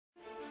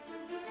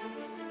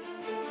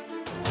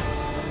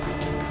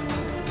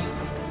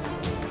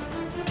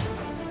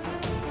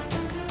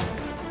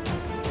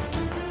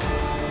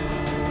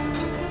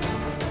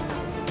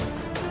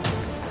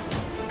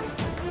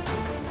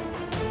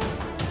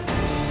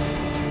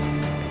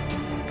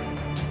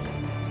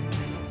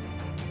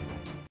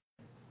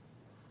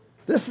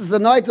This is the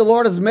night the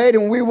Lord has made,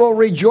 and we will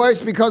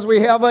rejoice because we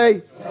have a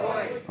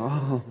choice.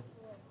 Oh.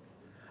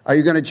 Are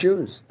you going to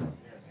choose?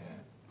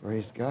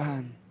 Praise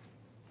God.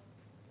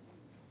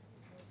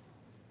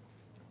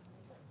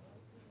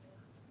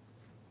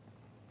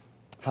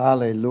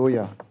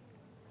 Hallelujah.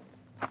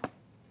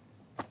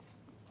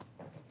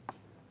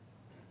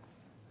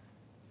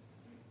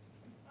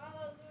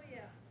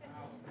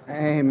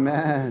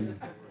 Amen.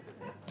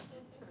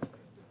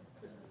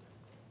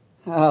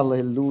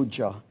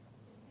 Hallelujah.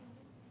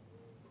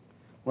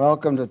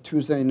 Welcome to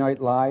Tuesday Night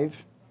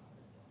Live.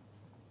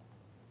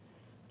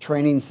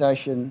 Training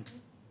session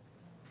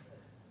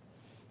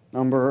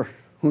number,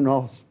 who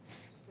knows,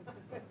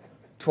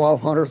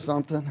 1,200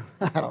 something?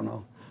 I don't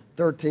know.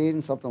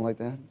 13, something like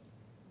that.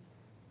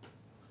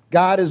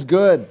 God is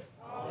good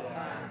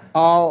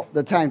all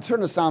the time.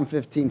 Turn to Psalm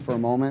 15 for a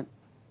moment.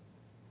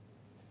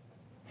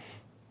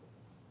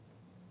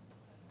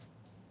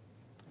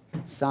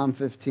 Psalm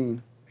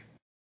 15.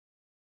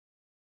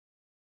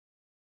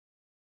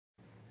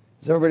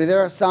 Is everybody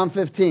there? Psalm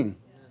 15.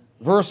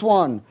 Verse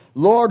 1.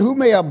 Lord, who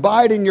may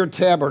abide in your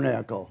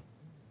tabernacle?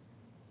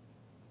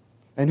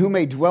 And who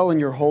may dwell in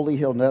your holy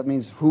hill? And that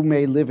means who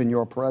may live in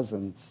your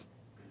presence.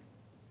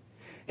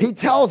 He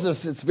tells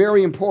us it's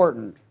very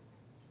important.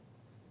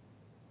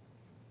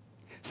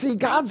 See,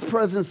 God's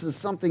presence is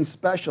something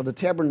special. The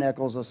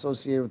tabernacle is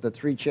associated with the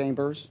three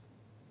chambers.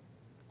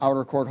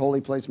 Outer court,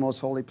 holy place, most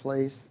holy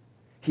place.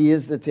 He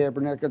is the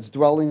tabernacle. It's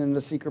dwelling in the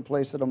secret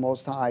place of the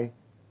Most High.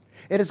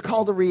 It is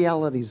called a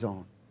reality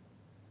zone.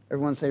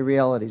 Everyone say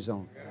reality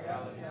zone.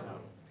 Reality zone.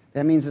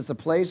 That means it's a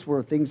place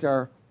where things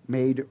are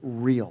made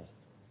real.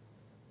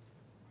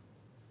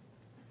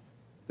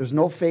 There's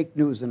no fake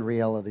news in the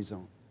reality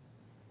zone.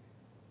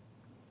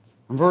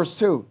 In verse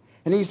 2,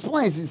 and he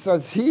explains, he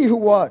says, he who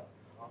what?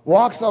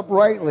 Walks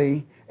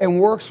uprightly and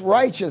works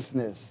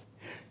righteousness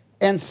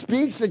and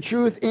speaks the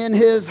truth in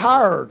his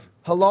heart.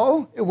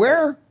 Hello?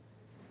 Where?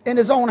 In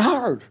his own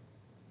heart.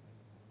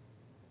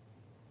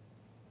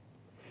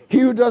 He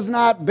who does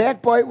not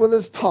backbite with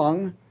his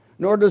tongue,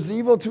 nor does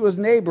evil to his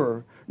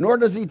neighbor, nor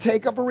does he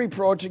take up a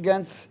reproach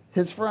against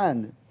his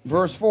friend.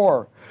 Verse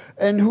 4,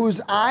 in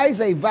whose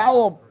eyes a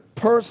vile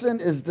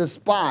person is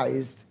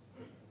despised,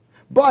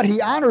 but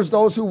he honors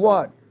those who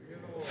what?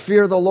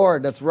 Fear the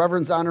Lord. That's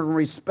reverence, honor, and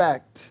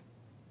respect.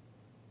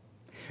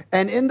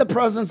 And in the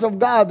presence of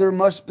God, there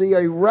must be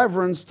a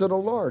reverence to the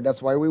Lord.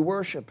 That's why we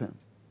worship him.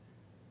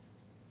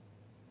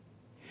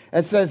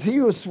 It says, he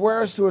who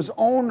swears to his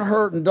own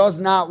hurt and does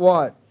not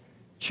what?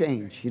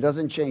 Change. He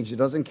doesn't change. He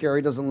doesn't care.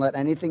 He doesn't let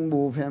anything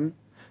move him.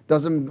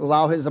 Doesn't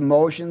allow his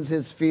emotions,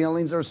 his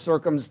feelings, or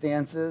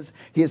circumstances.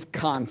 He is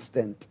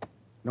constant,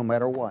 no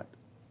matter what.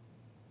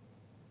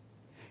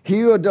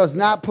 He who does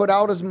not put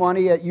out his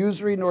money at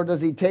usury, nor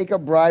does he take a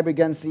bribe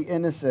against the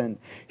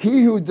innocent.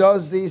 He who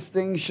does these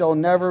things shall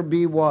never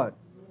be what?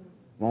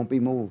 Won't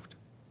be moved.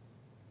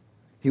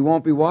 He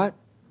won't be what?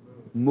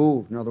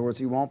 Moved. In other words,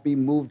 he won't be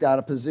moved out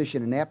of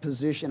position. In that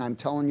position, I'm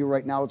telling you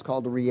right now, it's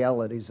called the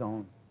reality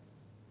zone.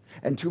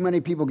 And too many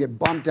people get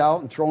bumped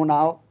out and thrown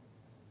out.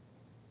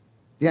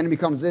 The enemy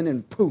comes in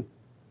and poof.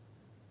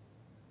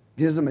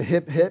 Gives them a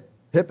hip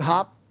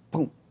hop,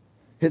 boom.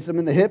 Hits them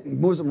in the hip and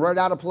moves them right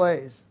out of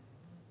place.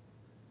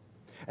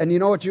 And you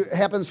know what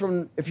happens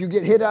from, if you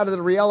get hit out of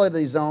the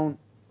reality zone,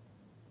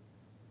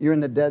 you're in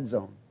the dead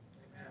zone.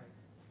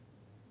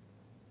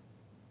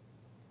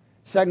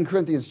 2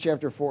 Corinthians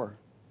chapter 4.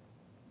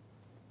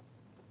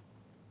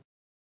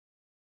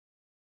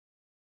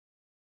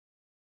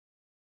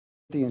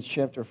 Corinthians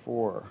chapter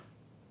 4.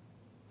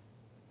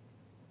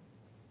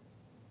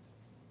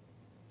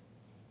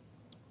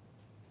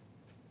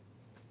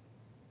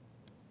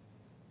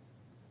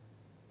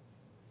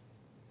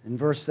 In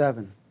verse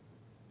 7.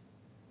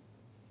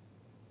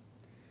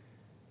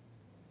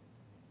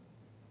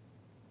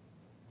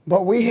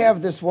 But we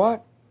have this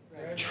what?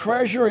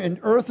 Treasure in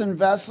earthen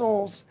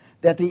vessels,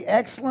 that the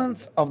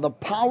excellence of the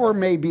power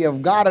may be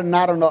of God and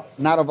not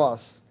of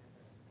us.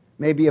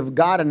 May be of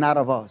God and not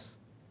of us.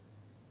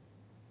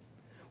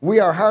 We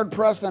are hard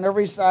pressed on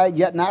every side,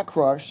 yet not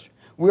crushed.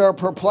 We are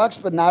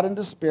perplexed, but not in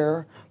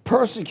despair.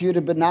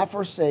 Persecuted, but not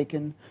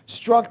forsaken.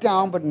 Struck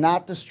down, but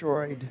not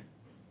destroyed.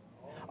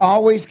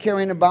 Always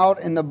carrying about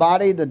in the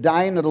body the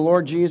dying of the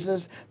Lord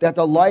Jesus, that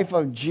the life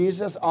of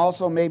Jesus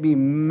also may be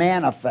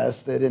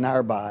manifested in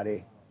our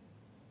body.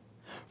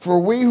 For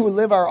we who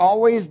live are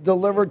always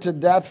delivered to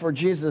death for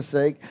Jesus'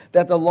 sake,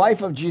 that the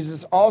life of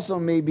Jesus also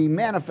may be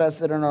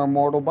manifested in our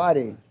mortal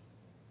body.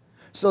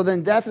 So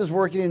then death is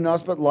working in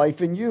us, but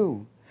life in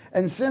you.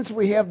 And since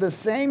we have the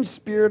same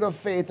spirit of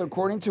faith,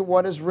 according to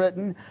what is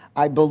written,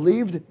 I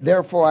believed,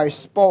 therefore I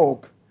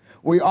spoke.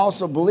 We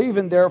also believe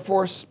and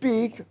therefore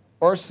speak,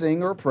 or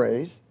sing or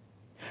praise,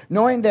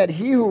 knowing that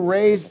he who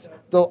raised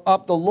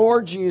up the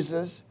Lord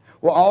Jesus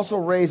will also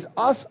raise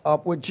us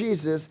up with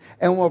Jesus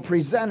and will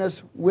present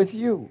us with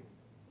you.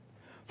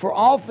 For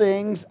all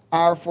things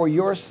are for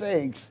your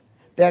sakes,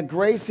 that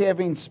grace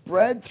having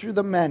spread through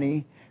the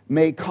many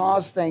may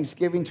cause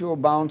thanksgiving to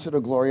abound to the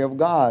glory of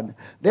God.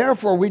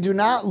 Therefore we do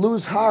not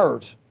lose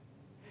heart,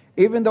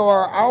 Even though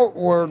our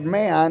outward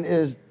man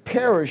is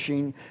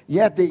perishing,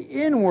 yet the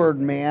inward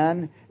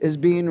man is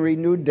being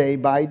renewed day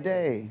by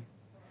day.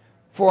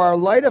 For our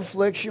light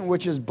affliction,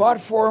 which is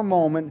but for a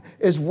moment,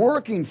 is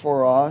working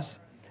for us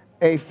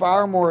a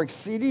far more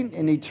exceeding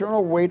and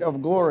eternal weight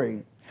of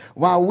glory.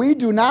 While we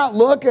do not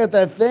look at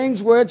the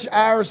things which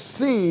are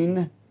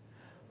seen,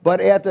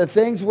 but at the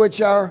things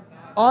which are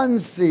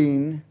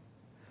unseen.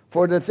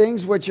 For the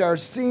things which are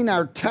seen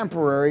are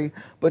temporary,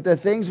 but the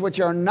things which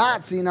are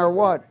not seen are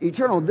what?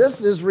 Eternal.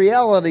 This is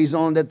reality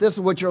zone, that this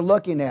is what you're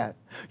looking at.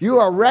 You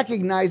are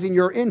recognizing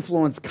your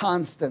influence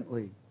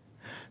constantly.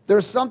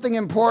 There's something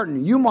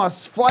important. You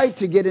must fight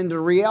to get into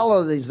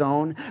reality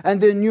zone, and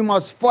then you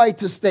must fight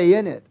to stay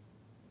in it.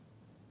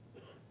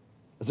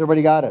 Has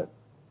everybody got it?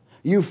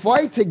 You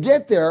fight to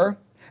get there,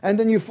 and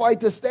then you fight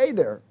to stay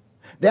there.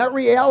 That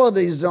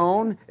reality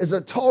zone is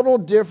a total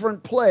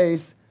different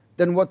place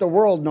than what the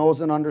world knows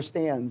and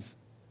understands.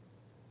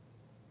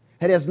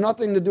 It has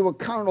nothing to do with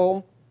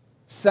carnal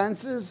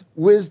senses,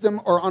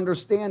 wisdom, or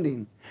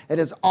understanding. It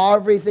has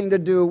everything to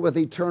do with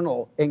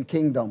eternal and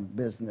kingdom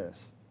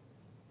business.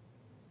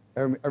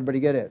 Everybody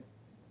get it?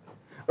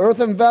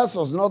 Earthen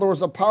vessels, in other words,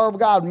 the power of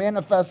God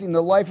manifesting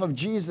the life of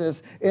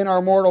Jesus in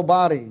our mortal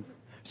body.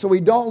 So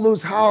we don't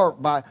lose heart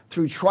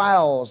through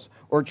trials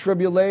or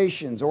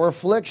tribulations or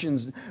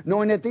afflictions,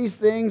 knowing that these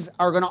things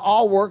are going to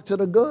all work to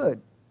the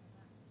good,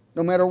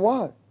 no matter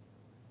what.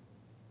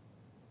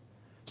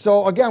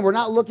 So again, we're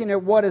not looking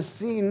at what is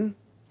seen.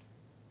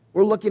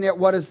 We're looking at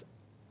what is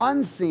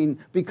unseen,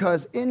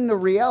 because in the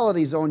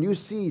reality zone, you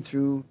see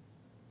through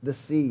the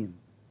seen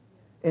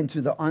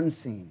into the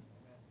unseen.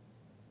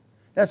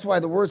 That's why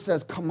the word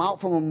says, come out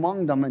from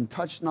among them and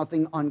touch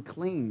nothing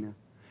unclean.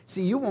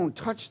 See, you won't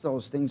touch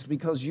those things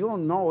because you'll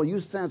know, you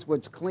sense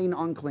what's clean,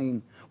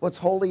 unclean, what's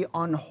holy,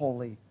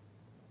 unholy,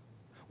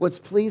 what's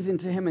pleasing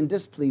to him and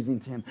displeasing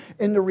to him.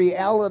 In the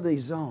reality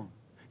zone,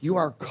 you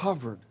are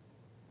covered.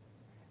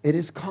 It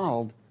is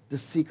called the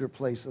secret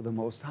place of the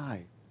Most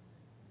High.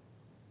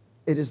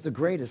 It is the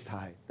greatest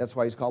high. That's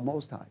why he's called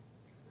Most High.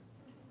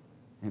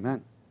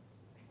 Amen.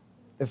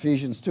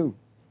 Ephesians 2.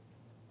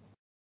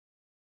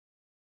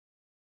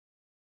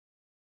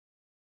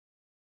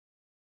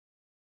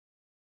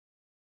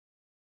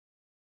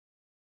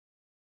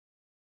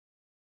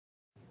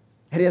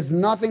 It has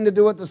nothing to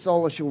do with the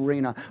soulish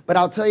arena. But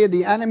I'll tell you,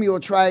 the enemy will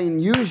try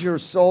and use your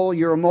soul,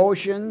 your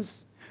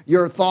emotions,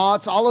 your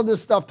thoughts, all of this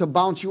stuff to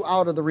bounce you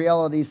out of the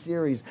reality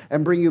series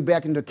and bring you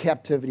back into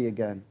captivity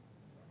again.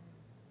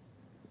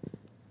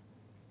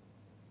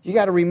 You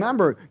got to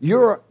remember,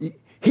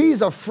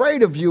 he's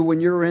afraid of you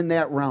when you're in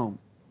that realm.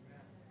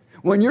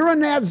 When you're in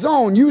that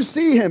zone, you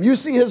see him. You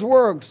see his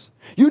works.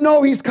 You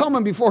know he's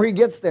coming before he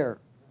gets there.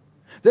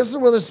 This is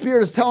where the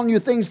Spirit is telling you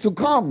things to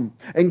come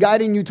and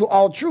guiding you to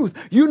all truth.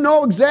 You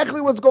know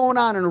exactly what's going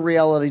on in a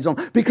reality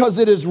zone because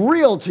it is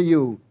real to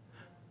you.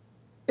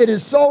 It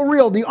is so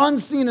real. The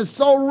unseen is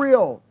so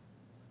real.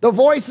 The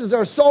voices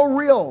are so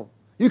real.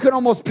 You can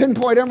almost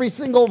pinpoint every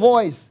single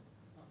voice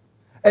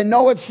and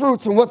know its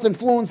fruits and what's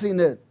influencing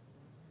it.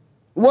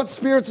 What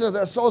spirits are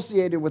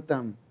associated with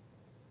them.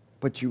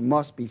 But you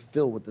must be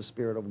filled with the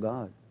Spirit of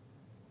God.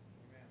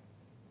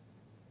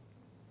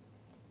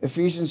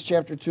 Ephesians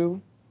chapter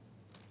 2.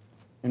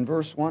 In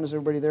verse 1, is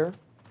everybody there?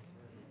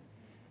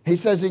 He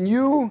says, in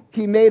you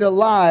he made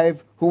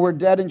alive who were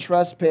dead in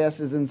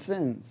trespasses and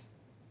sins,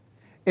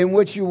 in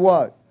which you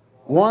what?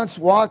 Once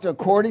walked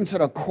according to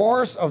the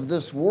course of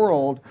this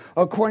world,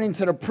 according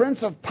to the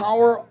prince of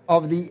power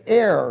of the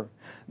air,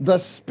 the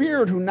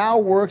spirit who now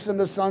works in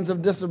the sons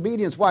of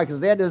disobedience. Why? Because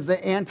that is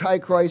the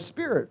Antichrist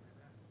spirit.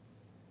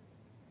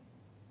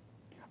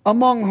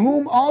 Among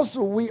whom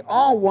also we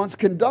all once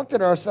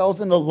conducted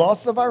ourselves in the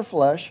lusts of our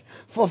flesh,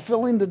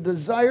 fulfilling the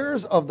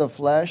desires of the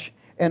flesh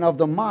and of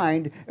the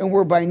mind, and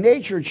were by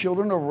nature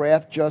children of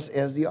wrath just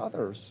as the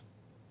others.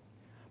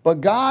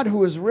 But God,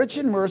 who is rich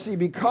in mercy,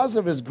 because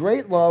of his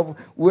great love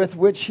with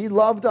which he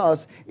loved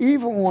us,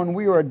 even when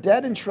we were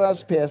dead in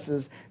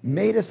trespasses,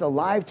 made us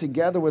alive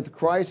together with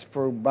Christ,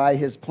 for by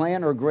his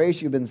plan or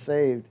grace you've been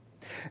saved.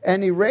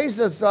 And he raised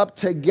us up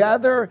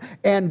together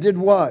and did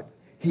what?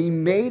 He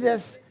made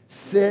us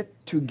sit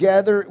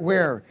together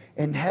where?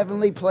 In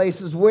heavenly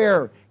places.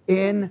 Where?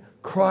 In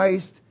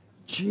Christ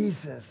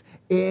Jesus.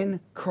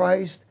 In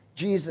Christ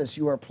Jesus.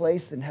 You are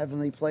placed in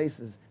heavenly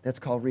places. That's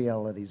called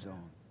reality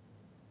zone.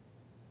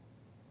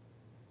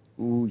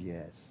 Ooh,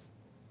 yes.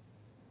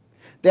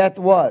 That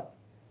what?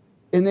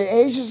 In the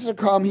ages to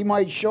come, he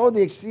might show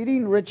the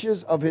exceeding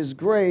riches of his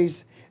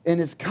grace and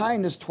his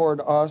kindness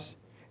toward us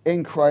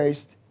in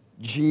Christ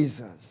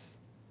Jesus.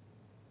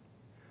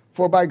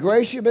 For by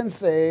grace you've been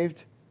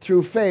saved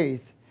through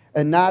faith,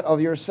 and not of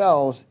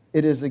yourselves.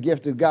 It is a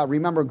gift of God.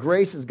 Remember,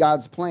 grace is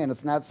God's plan.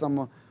 It's not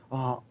some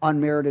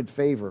unmerited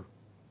favor.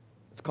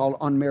 It's called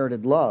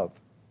unmerited love.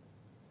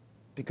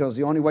 Because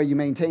the only way you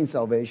maintain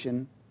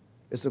salvation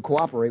is to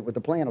cooperate with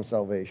the plan of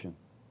salvation.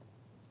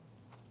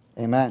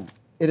 Amen.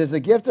 It is a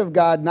gift of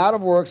God, not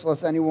of works,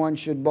 lest anyone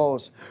should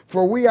boast.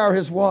 For we are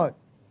his what?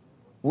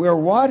 We are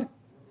what?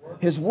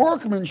 His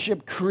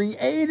workmanship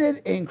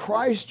created in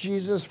Christ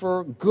Jesus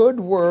for good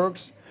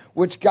works,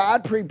 which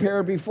God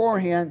prepared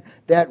beforehand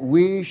that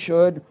we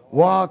should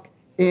walk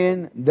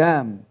in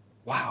them.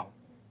 Wow.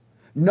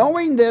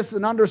 Knowing this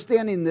and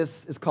understanding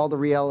this is called the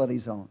reality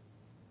zone.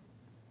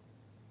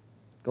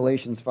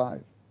 Galatians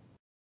 5.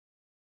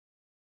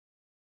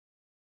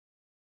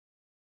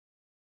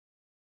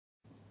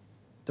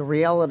 The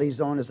reality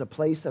zone is a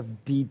place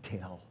of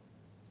detail.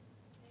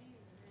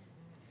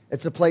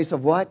 It's a place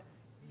of what?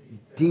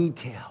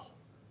 Detail.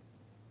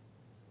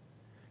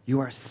 You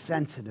are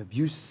sensitive.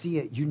 You see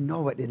it. You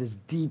know it. It is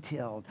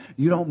detailed.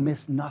 You don't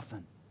miss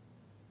nothing.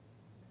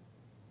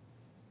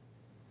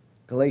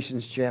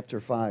 Galatians chapter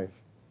 5.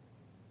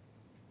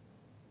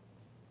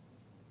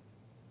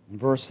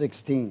 Verse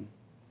 16.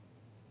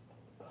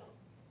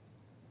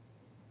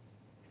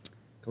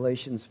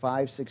 Galatians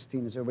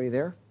 5:16. Is everybody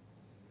there?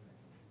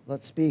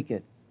 Let's speak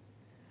it.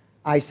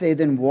 I say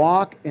then,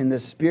 walk in the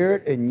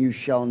Spirit, and you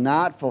shall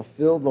not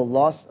fulfill the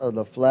lust of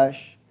the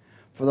flesh.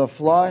 For the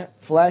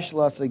flesh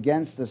lusts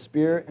against the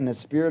Spirit, and the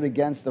Spirit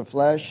against the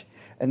flesh.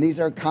 And these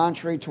are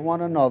contrary to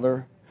one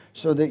another,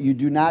 so that you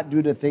do not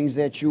do the things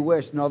that you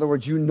wish. In other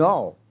words, you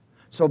know.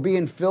 So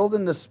being filled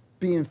with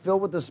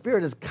the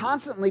Spirit is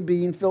constantly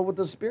being filled with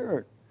the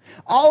Spirit.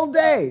 All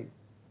day.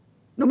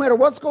 No matter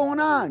what's going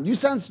on. You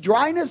sense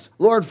dryness?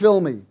 Lord,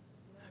 fill me.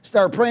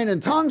 Start praying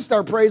in tongues.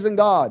 Start praising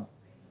God.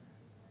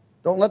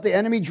 Don't let the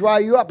enemy dry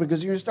you up, because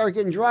if you start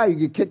getting dry, you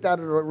get kicked out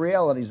of the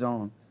reality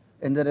zone,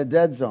 into the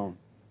dead zone.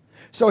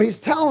 So he's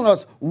telling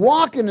us,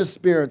 walk in the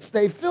Spirit.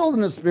 Stay filled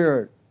in the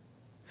Spirit.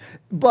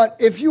 But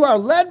if you are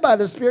led by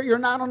the Spirit, you're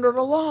not under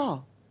the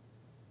law.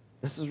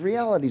 This is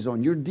reality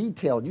zone. You're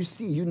detailed. You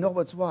see, you know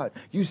what's what.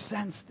 You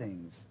sense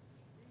things.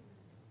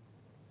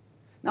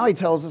 Now he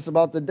tells us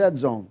about the dead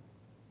zone.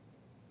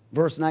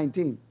 Verse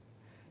 19.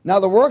 Now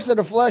the works of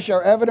the flesh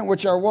are evident,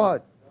 which are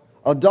what?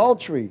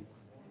 Adultery,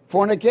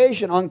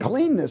 fornication,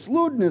 uncleanness,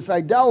 lewdness,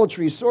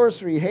 idolatry,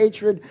 sorcery,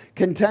 hatred,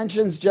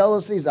 contentions,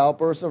 jealousies,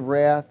 outbursts of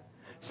wrath,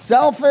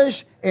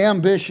 selfish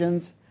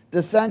ambitions,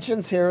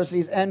 dissensions,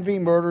 heresies, envy,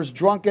 murders,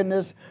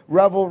 drunkenness,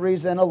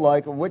 revelries, and the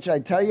like, of which I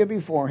tell you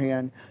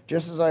beforehand,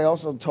 just as I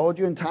also told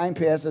you in time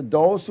past, that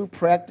those who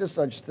practice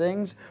such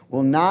things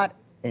will not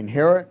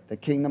inherit the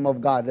kingdom of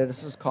God.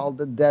 This is called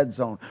the dead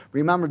zone.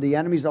 Remember, the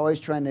enemy's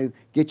always trying to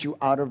get you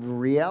out of the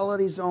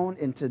reality zone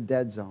into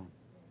dead zone.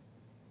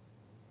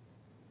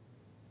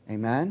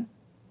 Amen?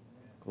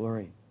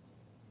 Glory.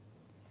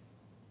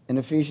 In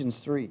Ephesians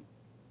 3.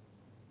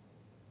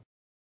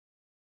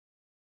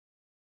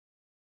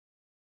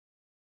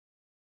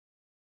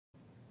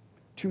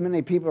 Too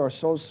many people are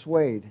so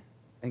swayed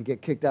and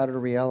get kicked out of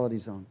the reality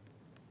zone.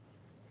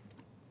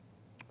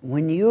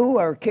 When you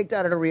are kicked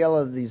out of the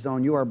reality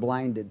zone, you are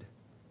blinded.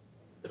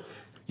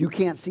 You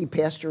can't see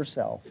past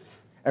yourself.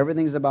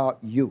 Everything's about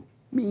you.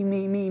 Me,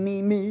 me, me,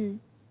 me, me.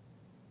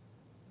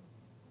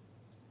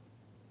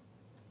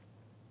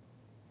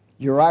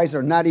 Your eyes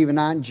are not even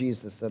on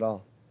Jesus at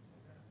all.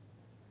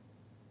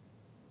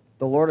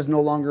 The Lord is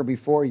no longer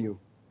before you.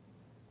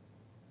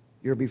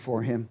 You're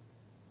before Him.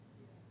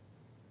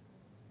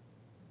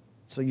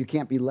 So you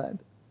can't be led.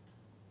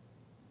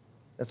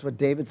 That's what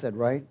David said,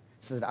 right?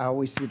 He said, I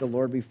always see the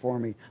Lord before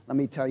me. Let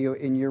me tell you,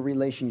 in your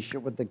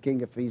relationship with the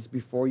King, if He's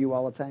before you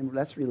all the time,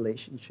 that's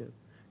relationship.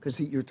 Because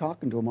you're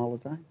talking to Him all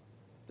the time.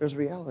 There's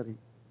reality.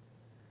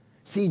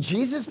 See,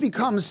 Jesus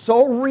becomes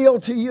so real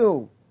to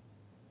you.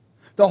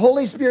 The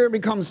Holy Spirit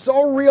becomes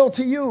so real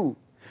to you.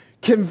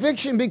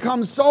 Conviction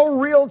becomes so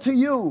real to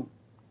you.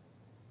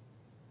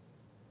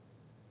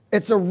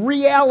 It's a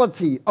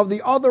reality of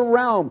the other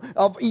realm,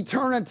 of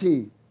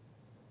eternity,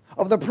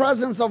 of the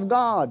presence of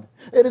God.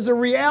 It is a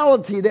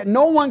reality that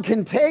no one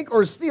can take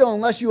or steal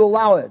unless you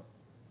allow it.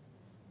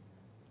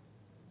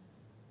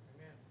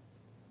 Amen.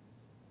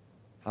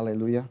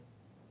 Hallelujah.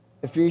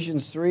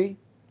 Ephesians 3,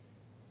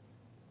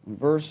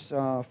 verse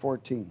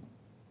 14.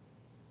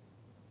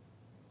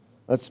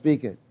 Let's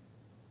speak it.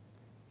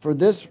 For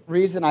this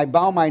reason I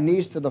bow my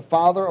knees to the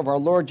Father of our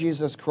Lord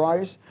Jesus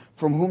Christ,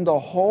 from whom the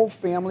whole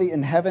family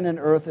in heaven and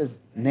earth is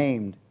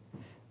named,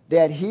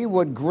 that He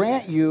would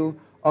grant you,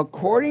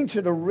 according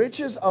to the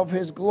riches of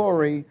His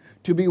glory,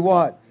 to be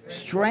what?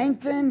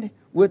 Strengthened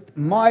with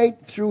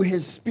might through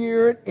His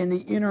Spirit in the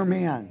inner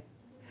man,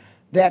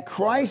 that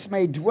Christ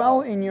may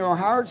dwell in your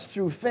hearts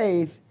through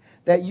faith,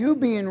 that you,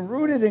 being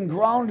rooted and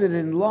grounded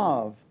in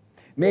love,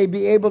 may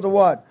be able to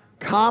what?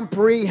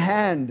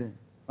 Comprehend.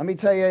 Let me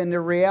tell you, in the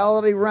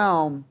reality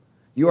realm,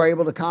 you are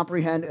able to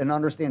comprehend and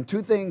understand.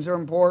 Two things are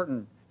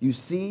important. You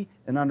see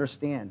and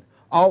understand.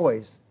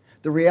 Always.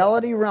 The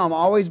reality realm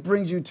always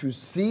brings you to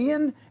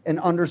seeing and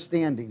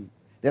understanding.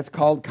 That's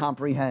called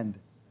comprehend.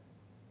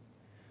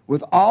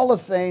 With all the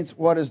saints,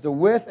 what is the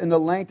width and the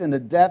length and the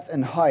depth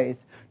and height,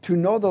 to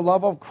know the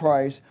love of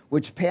Christ,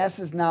 which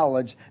passes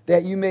knowledge,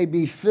 that you may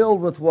be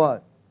filled with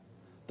what?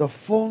 The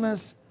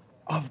fullness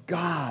of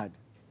God.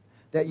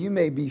 That you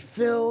may be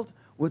filled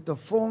with the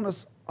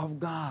fullness of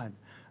God.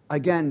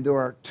 Again, there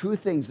are two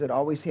things that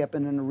always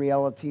happen in the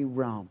reality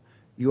realm.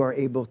 You are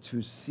able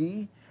to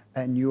see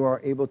and you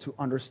are able to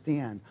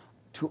understand.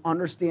 To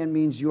understand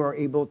means you are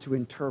able to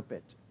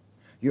interpret.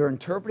 You're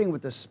interpreting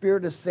what the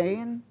Spirit is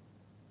saying,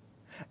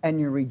 and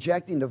you're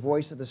rejecting the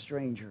voice of the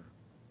stranger.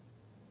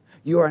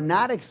 You are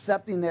not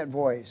accepting that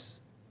voice.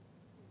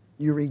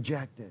 You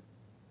reject it.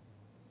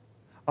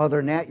 Other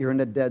than that, you're in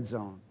the dead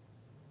zone.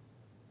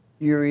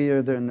 You're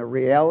either in the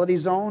reality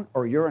zone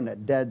or you're in the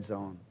dead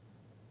zone.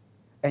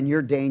 And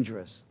you're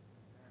dangerous.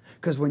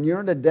 Because when you're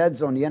in the dead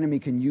zone, the enemy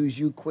can use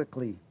you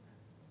quickly.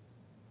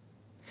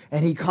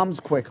 And he comes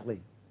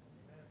quickly.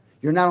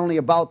 You're not only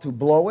about to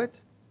blow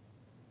it,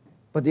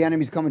 but the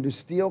enemy's coming to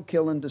steal,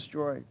 kill, and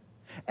destroy.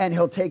 And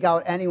he'll take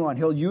out anyone.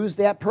 He'll use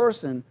that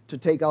person to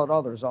take out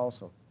others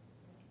also.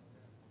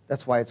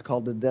 That's why it's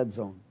called the dead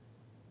zone.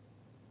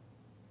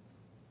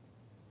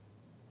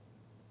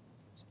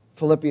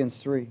 Philippians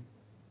 3.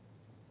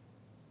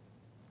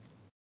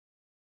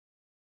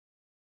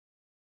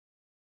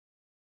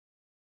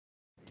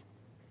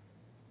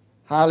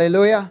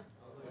 Hallelujah.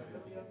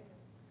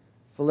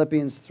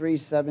 Philippians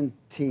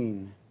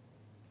 3:17.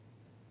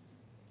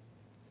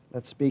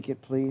 Let's speak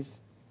it, please.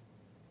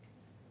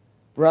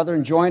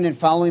 Brethren, join in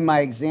following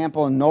my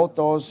example and note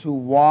those who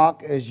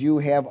walk as you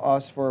have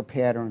us for a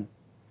pattern.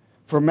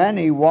 For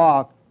many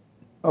walk,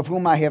 of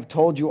whom I have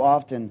told you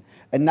often,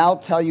 and now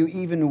tell you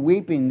even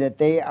weeping, that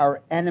they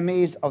are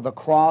enemies of the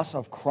cross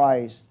of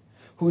Christ,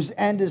 whose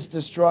end is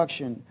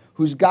destruction,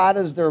 whose God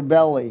is their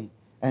belly,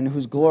 and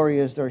whose glory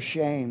is their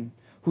shame,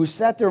 who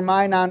set their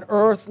mind on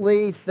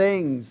earthly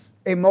things,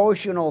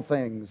 emotional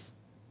things.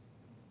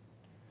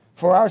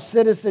 For our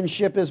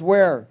citizenship is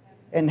where?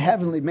 In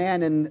heavenly.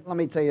 Man, and let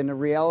me tell you, in the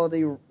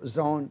reality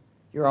zone,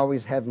 you're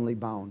always heavenly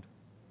bound.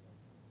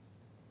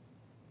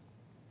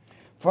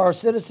 For our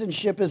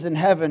citizenship is in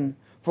heaven,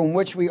 from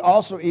which we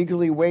also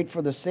eagerly wait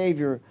for the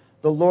Savior,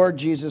 the Lord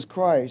Jesus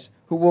Christ,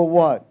 who will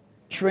what?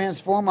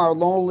 Transform our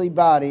lowly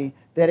body,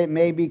 that it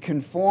may be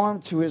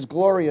conformed to his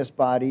glorious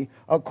body,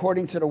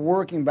 according to the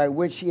working by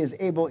which he is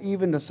able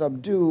even to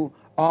subdue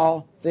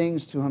all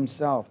things to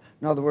himself.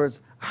 In other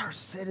words, our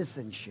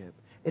citizenship.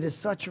 It is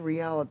such a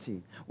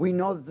reality. We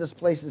know that this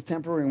place is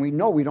temporary, and we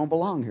know we don't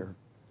belong here.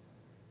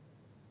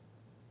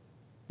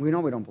 We know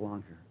we don't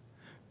belong here.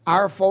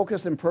 Our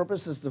focus and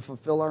purpose is to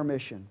fulfill our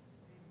mission.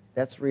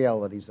 That's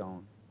reality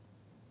zone.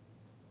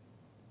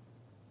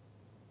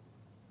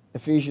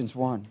 Ephesians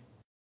 1.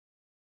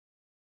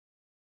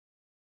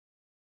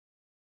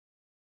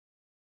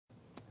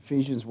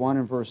 Ephesians 1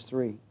 and verse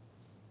 3.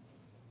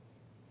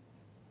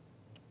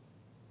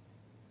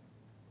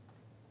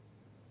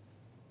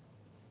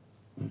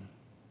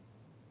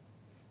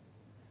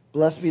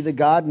 Blessed be the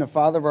God and the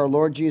Father of our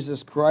Lord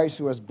Jesus Christ,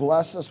 who has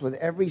blessed us with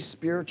every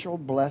spiritual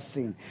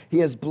blessing. He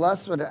has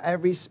blessed with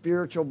every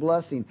spiritual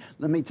blessing.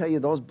 Let me tell you,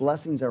 those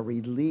blessings are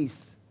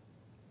released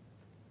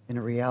in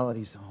a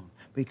reality zone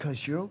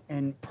because you're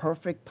in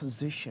perfect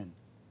position.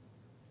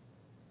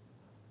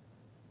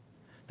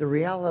 The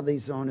reality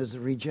zone is a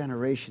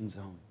regeneration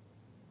zone.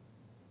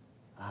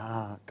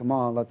 Come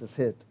on, let this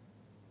hit.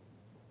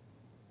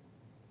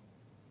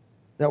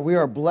 That we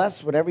are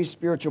blessed with every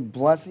spiritual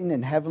blessing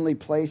in heavenly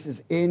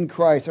places in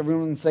Christ.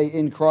 Everyone say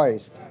in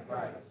Christ. In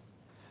Christ.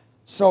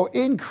 So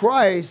in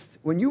Christ,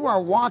 when you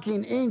are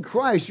walking in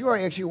Christ, you are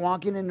actually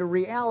walking in the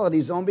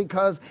reality zone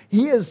because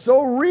he is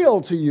so real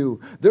to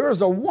you. There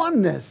is a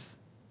oneness.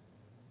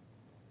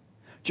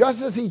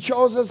 Just as he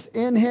chose us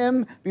in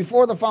him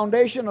before the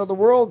foundation of the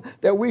world,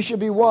 that we should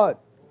be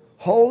what?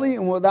 Holy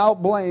and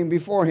without blame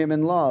before him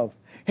in love.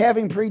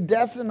 Having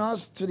predestined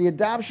us to the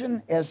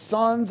adoption as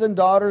sons and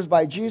daughters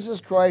by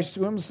Jesus Christ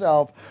to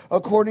himself,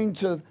 according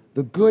to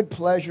the good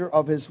pleasure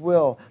of his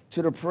will,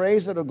 to the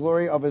praise of the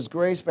glory of his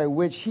grace, by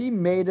which he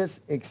made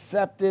us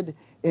accepted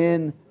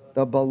in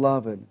the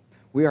beloved.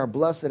 We are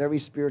blessed at every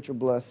spiritual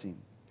blessing.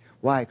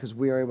 Why? Because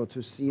we are able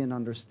to see and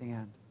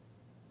understand,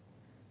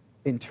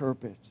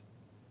 interpret.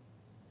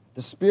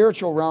 The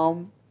spiritual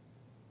realm,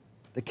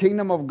 the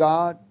kingdom of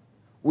God,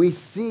 we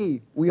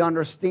see, we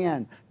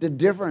understand the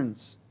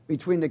difference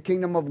between the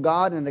kingdom of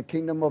God and the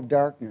kingdom of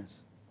darkness.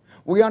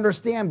 We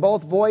understand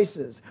both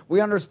voices.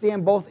 We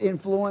understand both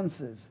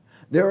influences.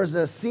 There is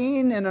a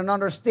seeing and an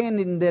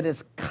understanding that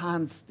is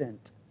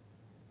constant.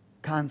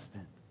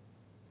 Constant.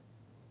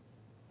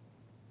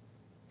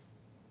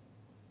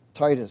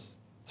 Titus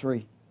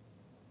 3.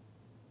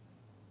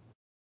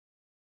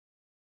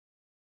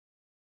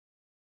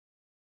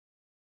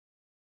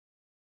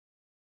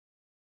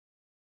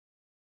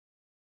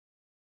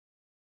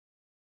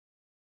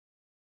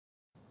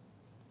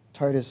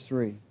 Titus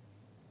 3.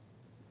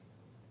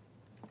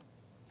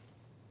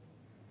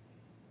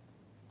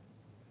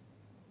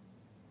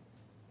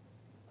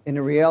 In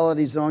the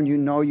reality zone, you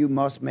know you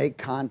must make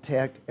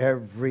contact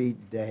every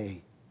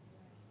day.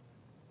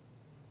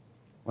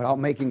 Without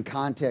making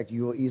contact,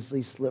 you will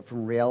easily slip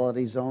from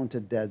reality zone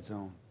to dead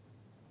zone.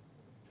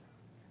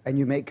 And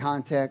you make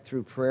contact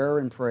through prayer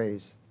and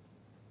praise.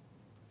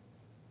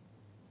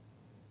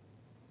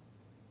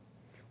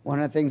 One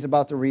of the things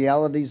about the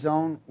reality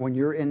zone, when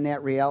you're in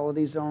that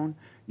reality zone,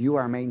 you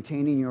are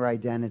maintaining your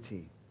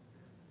identity.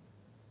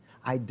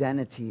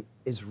 identity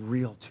is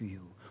real to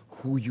you,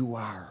 who you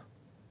are.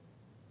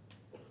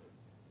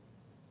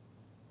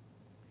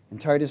 In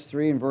Titus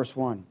 3 and verse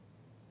 1.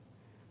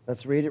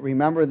 Let's read it.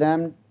 Remember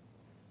them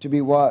to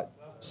be what?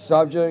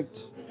 Subject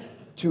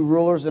to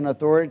rulers and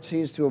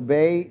authorities, to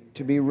obey,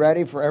 to be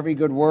ready for every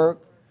good work,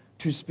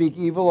 to speak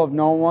evil of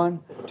no one,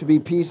 to be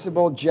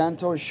peaceable,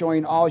 gentle,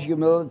 showing all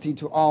humility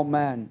to all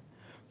men.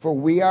 For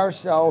we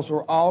ourselves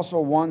were also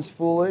once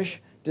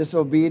foolish,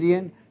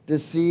 disobedient,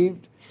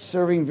 deceived,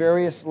 serving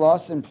various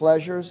lusts and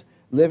pleasures,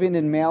 living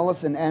in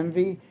malice and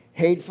envy,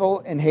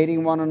 hateful and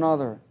hating one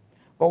another.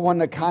 But when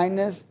the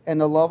kindness and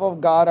the love of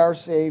God our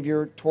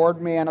Savior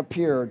toward man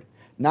appeared,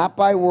 not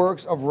by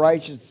works of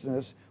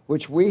righteousness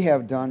which we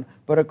have done,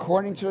 but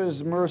according to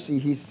his mercy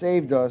he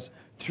saved us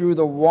through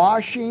the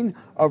washing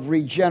of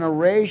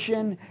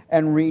regeneration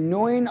and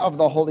renewing of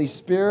the Holy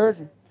Spirit,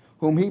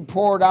 whom he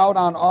poured out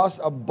on us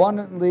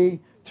abundantly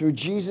through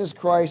Jesus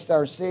Christ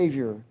our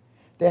Savior,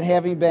 that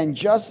having been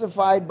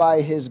justified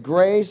by his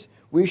grace,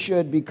 we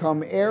should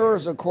become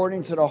heirs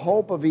according to the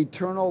hope of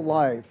eternal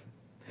life.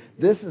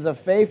 This is a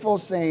faithful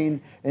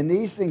saying, and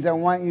these things I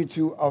want you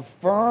to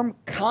affirm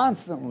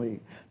constantly,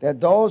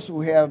 that those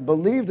who have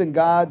believed in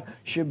God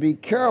should be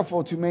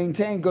careful to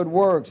maintain good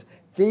works.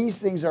 These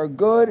things are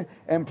good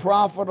and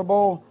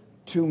profitable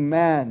to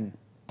men.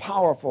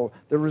 Powerful.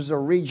 There is a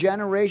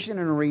regeneration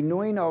and a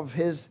renewing of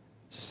his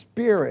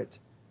spirit.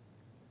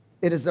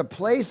 It is a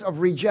place of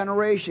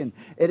regeneration.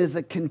 It is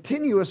a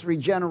continuous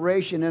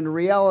regeneration in the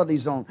reality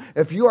zone.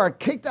 If you are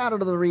kicked out of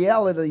the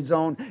reality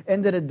zone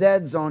into the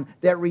dead zone,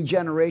 that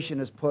regeneration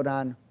is put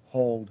on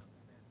hold.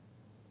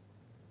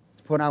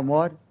 It's put on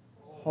what?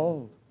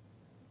 Hold.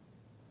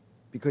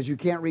 Because you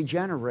can't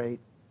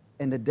regenerate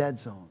in the dead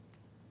zone.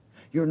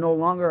 You're no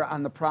longer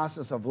on the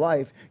process of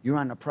life. You're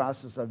on the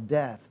process of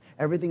death.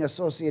 Everything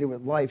associated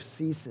with life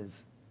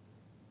ceases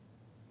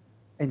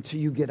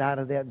until you get out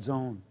of that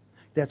zone.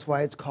 That's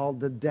why it's called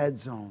the dead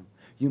zone.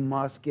 You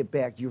must get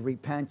back. You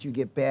repent, you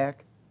get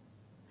back,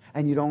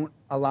 and you don't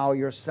allow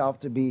yourself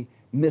to be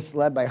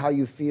misled by how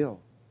you feel.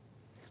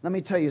 Let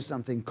me tell you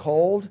something.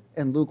 Cold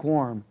and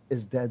lukewarm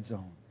is dead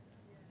zone.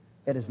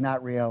 It is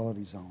not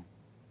reality zone.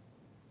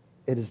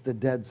 It is the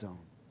dead zone.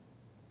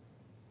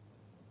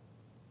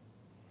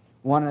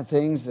 One of the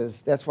things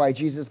is, that's why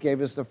Jesus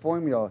gave us the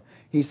formula.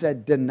 He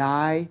said,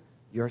 deny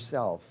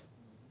yourself.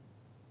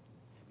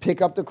 Pick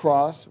up the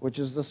cross, which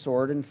is the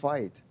sword, and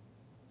fight.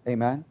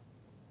 Amen?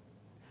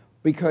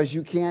 Because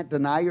you can't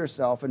deny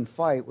yourself and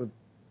fight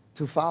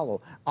to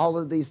follow. All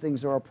of these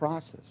things are a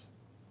process.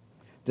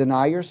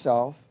 Deny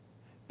yourself,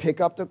 pick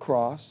up the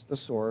cross, the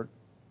sword,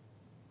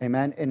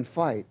 amen, and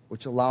fight,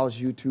 which allows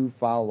you to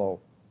follow.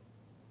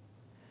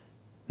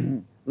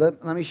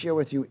 Let me share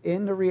with you,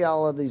 in the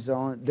reality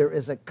zone, there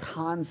is a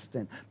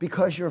constant,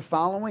 because you're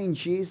following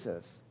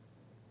Jesus.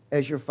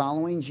 As you're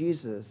following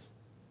Jesus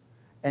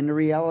in the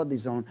reality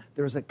zone,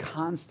 there's a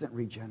constant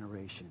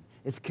regeneration.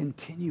 It's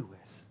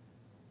continuous.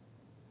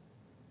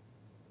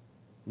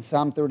 In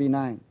Psalm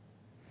 39.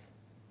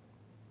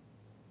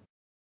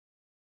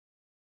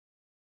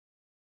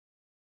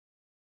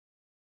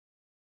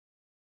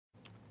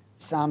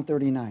 Psalm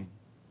 39.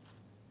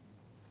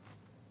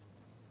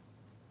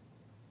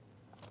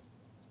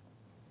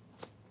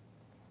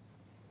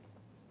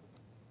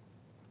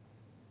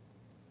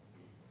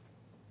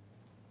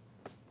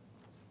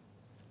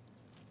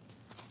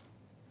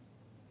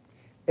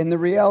 In the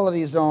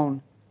reality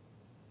zone,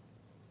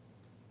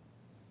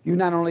 you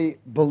not only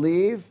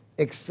believe,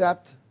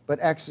 accept, but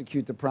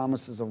execute the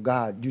promises of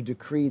God. You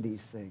decree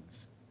these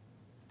things.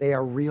 They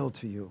are real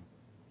to you.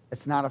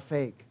 It's not a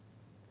fake.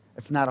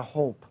 It's not a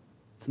hope.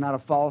 It's not a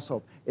false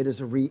hope. It is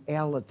a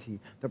reality.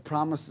 The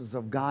promises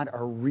of God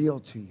are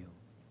real to you.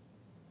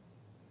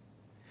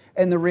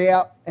 In the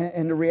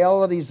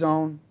reality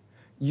zone,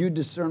 you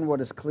discern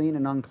what is clean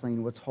and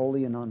unclean, what's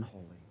holy and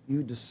unholy.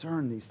 You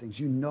discern these things.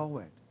 You know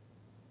it.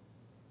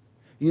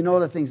 You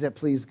know the things that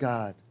please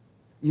God.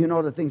 You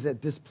know the things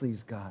that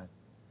displease God.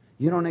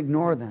 You don't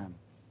ignore them.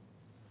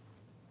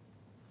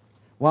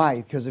 Why?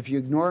 Because if you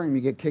ignore them,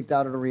 you get kicked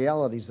out of the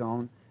reality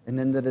zone and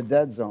into the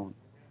dead zone.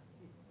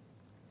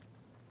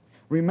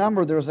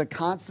 Remember, there's a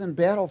constant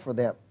battle for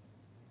that.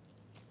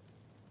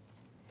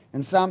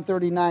 In Psalm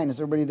 39, is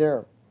everybody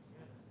there?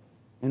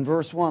 In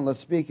verse 1, let's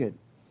speak it.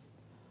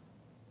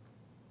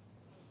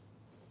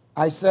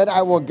 I said,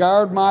 I will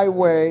guard my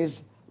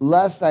ways,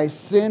 lest I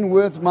sin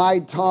with my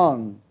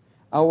tongue.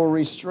 I will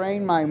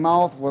restrain my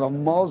mouth with a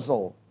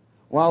muzzle,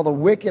 while the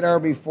wicked are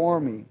before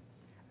me.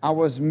 I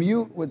was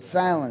mute with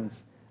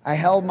silence. I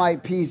held my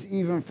peace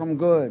even from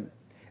good,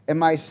 and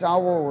my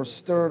sorrow was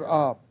stirred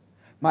up.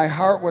 My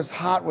heart was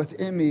hot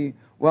within me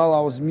while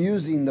I was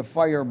musing, the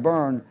fire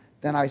burned.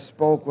 Then I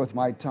spoke with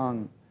my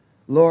tongue.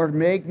 Lord,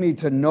 make me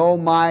to know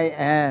my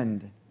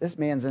end. This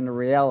man's in the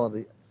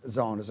reality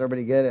zone. Does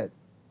everybody get it?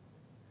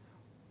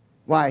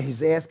 Why?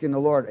 He's asking the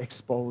Lord,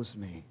 expose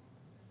me.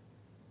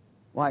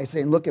 Why? He's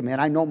saying, look at man,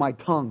 I know my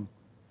tongue.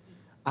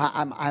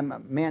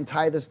 Man,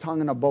 tie this tongue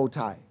in a bow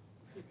tie.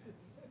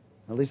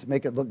 At least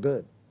make it look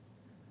good.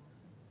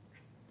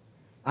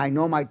 I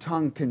know my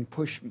tongue can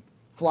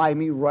fly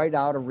me right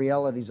out of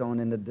reality zone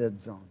in the dead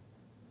zone.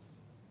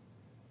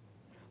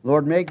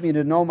 Lord, make me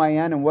to know my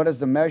end and what is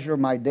the measure of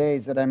my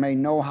days, that I may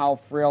know how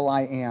frail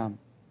I am.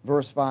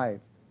 Verse 5.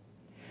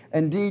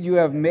 Indeed, you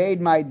have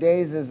made my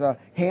days as a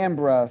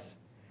handbreadth,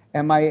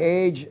 and my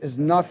age is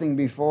nothing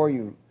before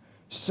you.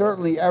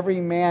 Certainly every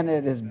man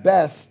at his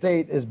best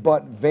state is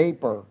but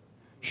vapor.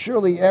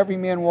 Surely every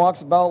man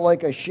walks about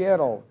like a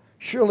shadow.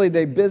 Surely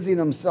they busy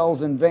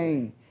themselves in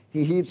vain.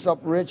 He heaps up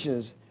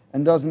riches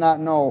and does not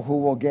know who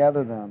will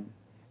gather them.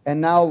 And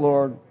now,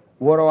 Lord,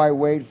 what do I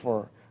wait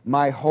for?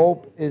 My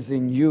hope is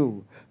in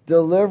you.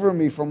 Deliver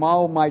me from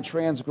all my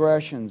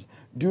transgressions.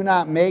 Do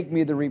not make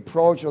me the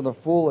reproach of the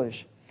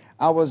foolish.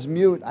 I was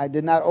mute, I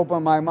did not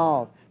open my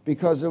mouth,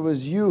 because it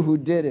was you who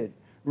did it.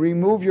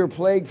 Remove your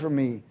plague from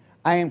me.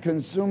 I am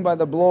consumed by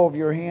the blow of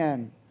your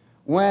hand.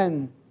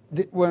 When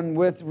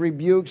with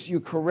rebukes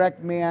you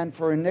correct man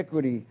for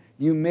iniquity,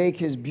 you make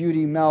his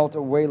beauty melt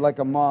away like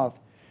a moth.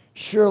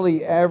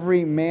 Surely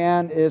every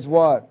man is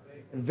what?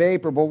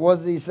 Vapor. But what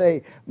does he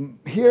say?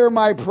 Hear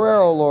my prayer,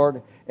 O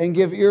Lord, and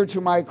give ear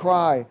to my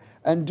cry,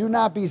 and do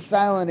not be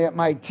silent at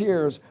my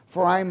tears,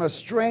 for I am a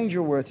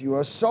stranger with you,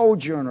 a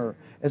sojourner,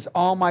 as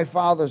all my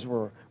fathers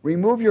were.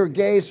 Remove your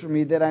gaze from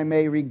me, that I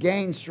may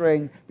regain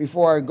strength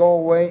before I go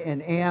away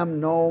and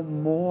am no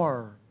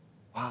more.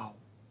 Wow.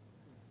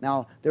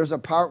 Now, there's a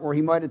part where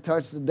he might have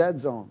touched the dead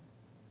zone.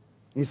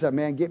 He said,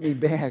 man, get me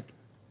back.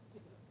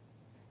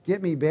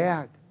 Get me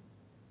back.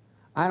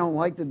 I don't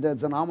like the dead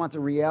zone. I want the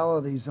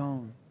reality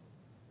zone.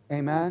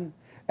 Amen?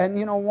 And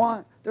you know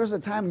what? There's a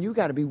time you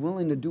got to be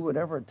willing to do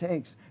whatever it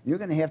takes. You're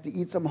going to have to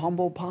eat some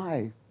humble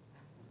pie.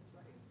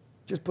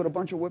 Just put a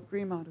bunch of whipped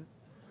cream on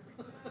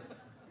it.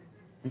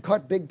 And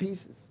cut big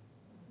pieces.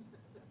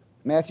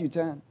 Matthew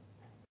 10.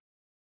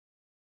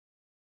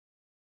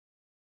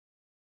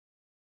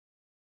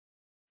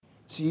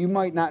 So you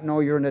might not know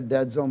you're in a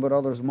dead zone, but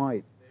others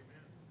might.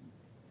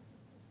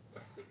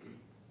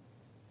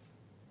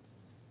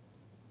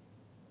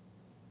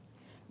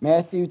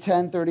 Matthew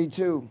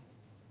 10:32.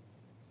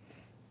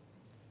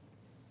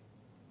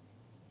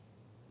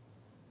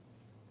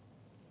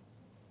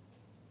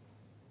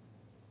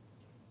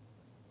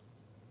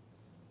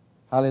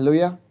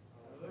 Hallelujah.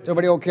 Is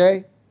everybody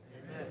okay?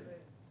 Amen.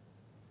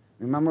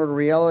 Remember, the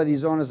reality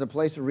zone is a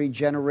place of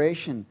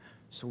regeneration,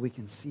 so we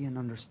can see and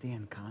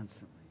understand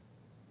constantly.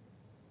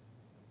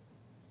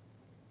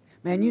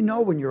 Man, you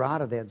know when you're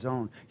out of that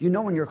zone. You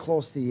know when you're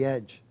close to the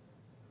edge.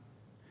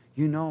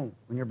 You know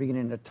when you're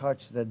beginning to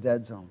touch the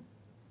dead zone.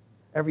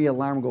 Every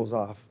alarm goes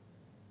off.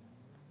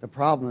 The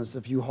problem is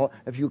if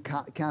you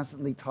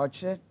constantly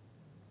touch it,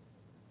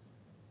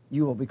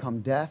 you will become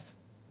deaf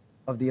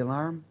of the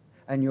alarm,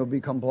 and you'll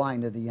become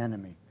blind to the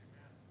enemy.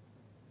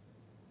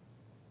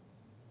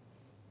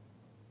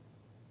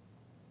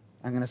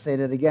 I'm going to say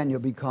that again. You'll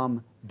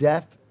become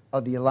deaf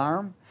of the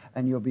alarm,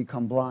 and you'll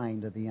become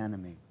blind to the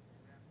enemy.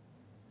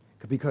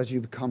 Because you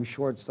become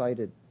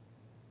short-sighted.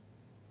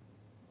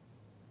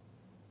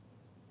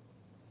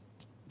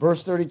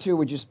 Verse 32,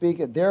 would you speak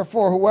it?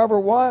 Therefore, whoever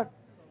what?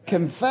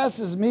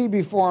 Confesses me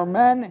before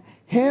men,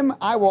 him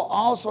I will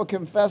also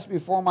confess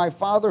before my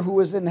Father who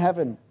is in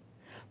heaven.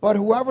 But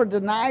whoever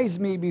denies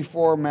me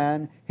before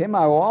men, him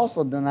I will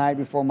also deny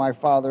before my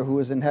Father who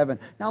is in heaven.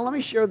 Now, let me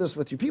share this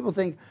with you. People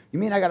think, you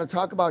mean I got to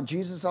talk about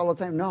Jesus all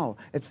the time? No,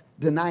 it's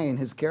denying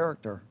his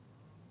character,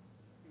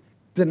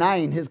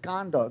 denying his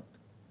conduct.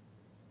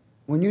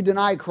 When you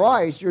deny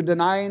Christ, you're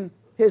denying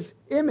his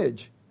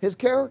image, his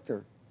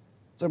character.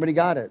 Somebody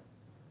got it?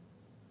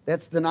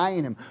 That's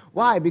denying him.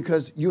 Why?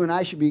 Because you and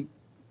I should be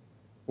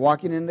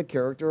walking in the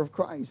character of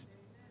Christ.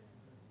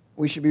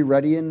 We should be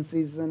ready in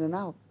season and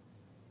out.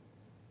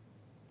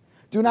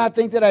 Do not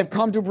think that I've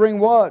come to bring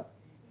what?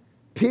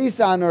 Peace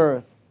on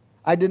earth.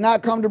 I did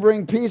not come to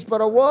bring peace,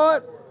 but a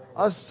what?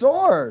 A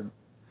sword.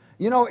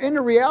 You know, in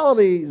the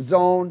reality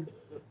zone,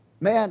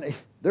 man,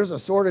 there's a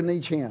sword in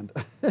each hand.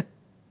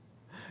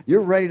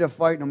 You're ready to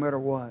fight no matter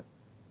what.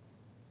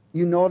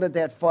 You know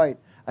that fight,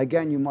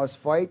 again, you must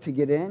fight to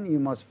get in, you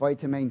must fight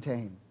to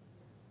maintain.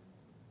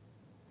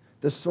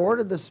 The sword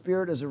of the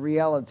Spirit is a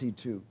reality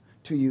to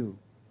you.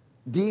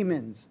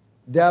 Demons,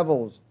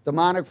 devils,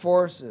 demonic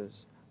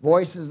forces,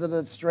 voices of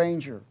the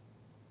stranger,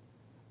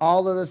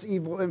 all of this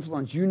evil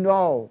influence. You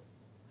know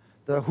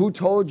the who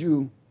told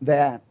you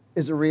that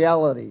is a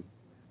reality.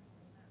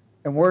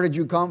 And where did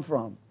you come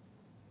from?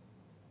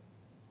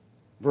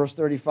 Verse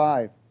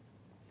 35.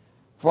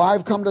 For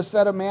I've come to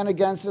set a man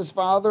against his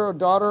father, a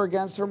daughter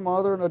against her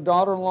mother, and a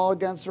daughter-in-law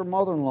against her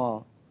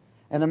mother-in-law.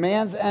 And a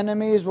man's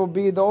enemies will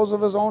be those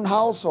of his own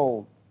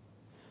household.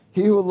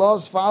 He who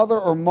loves father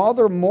or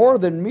mother more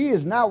than me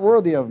is not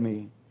worthy of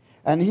me.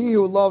 And he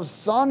who loves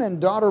son and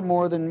daughter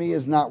more than me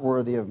is not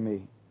worthy of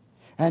me.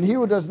 And he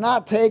who does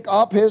not take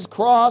up his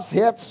cross,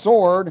 hit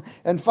sword,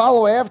 and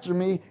follow after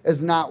me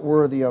is not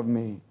worthy of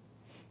me.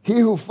 He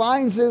who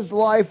finds his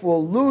life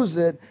will lose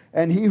it,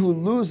 and he who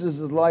loses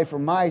his life for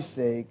my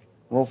sake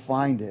will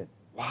find it.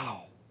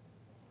 Wow.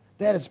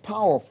 That is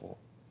powerful.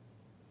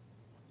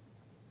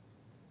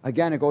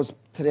 Again, it goes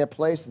to that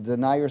place to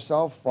deny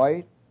yourself,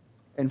 fight,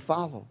 and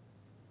follow.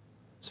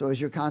 So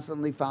as you're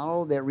constantly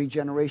followed, that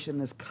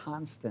regeneration is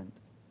constant.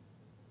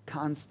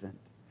 Constant.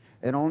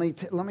 It only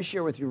let me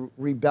share with you,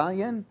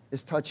 rebellion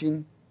is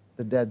touching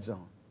the dead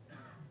zone.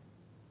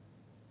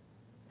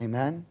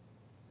 Amen?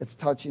 It's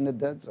touching the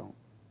dead zone.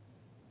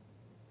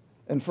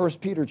 In 1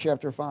 Peter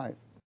chapter 5.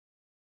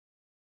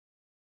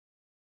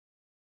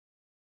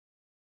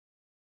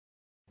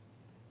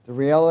 The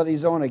reality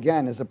zone,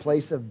 again, is a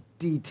place of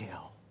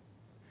detail.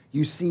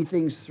 You see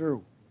things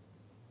through.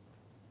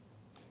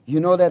 You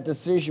know that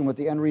decision, what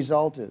the end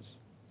result is.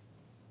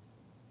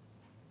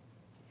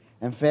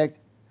 In fact,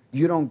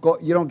 you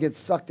don't get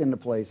sucked into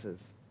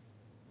places.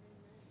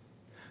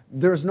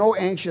 There's no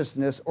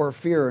anxiousness or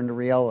fear in the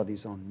reality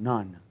zone.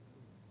 None.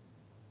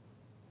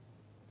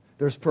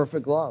 There's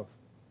perfect love.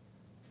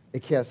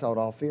 It casts out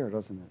all fear,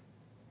 doesn't it?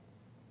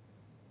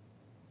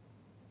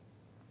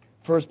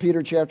 1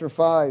 Peter chapter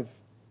 5,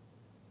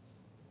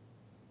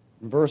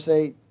 verse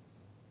 8.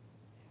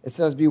 It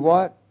says, be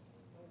what?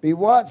 Be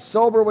what?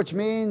 Sober, which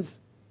means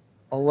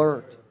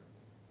alert.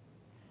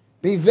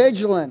 Be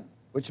vigilant,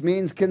 which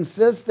means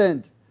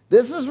consistent.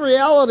 This is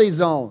reality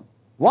zone.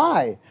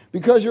 Why?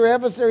 Because your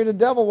adversary, the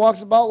devil,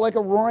 walks about like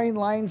a roaring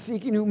lion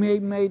seeking whom he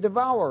may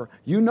devour.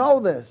 You know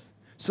this.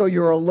 So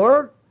you're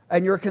alert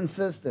and you're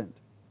consistent.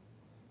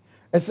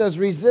 It says,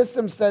 resist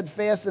him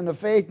steadfast in the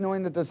faith,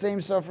 knowing that the same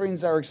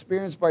sufferings are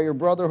experienced by your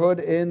brotherhood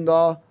in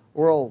the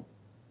world.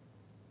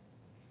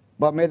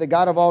 But may the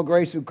God of all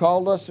grace, who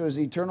called us to his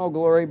eternal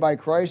glory by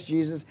Christ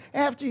Jesus,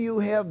 after you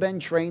have been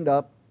trained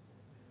up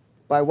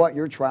by what?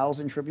 Your trials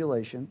and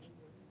tribulations,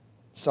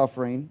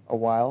 suffering a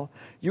while,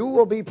 you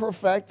will be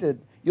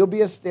perfected. You'll be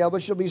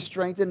established, you'll be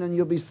strengthened, and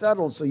you'll be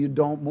settled, so you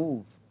don't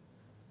move.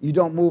 You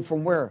don't move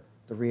from where?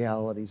 The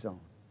reality zone.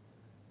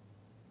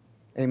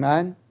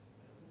 Amen?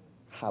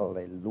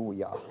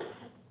 Hallelujah.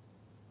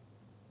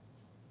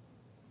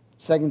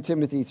 2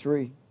 Timothy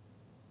 3.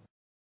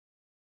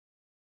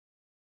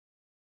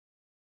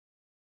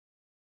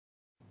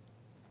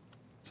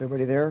 Is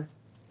everybody there?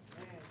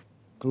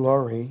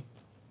 Glory.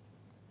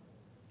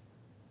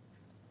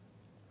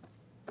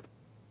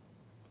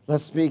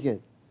 Let's speak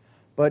it.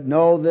 But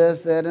know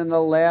this, that in the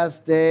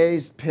last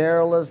days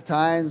perilous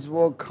times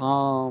will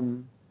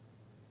come.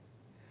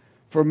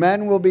 For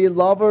men will be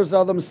lovers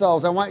of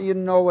themselves. I want you to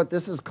know what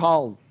this is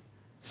called.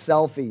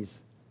 Selfies.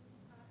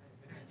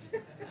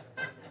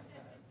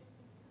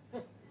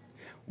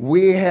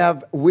 We are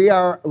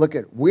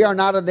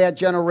not of that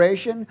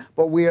generation,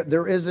 but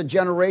there is a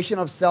generation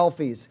of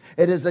selfies.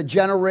 It is a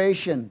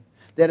generation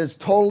that is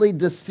totally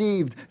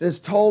deceived, that is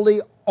totally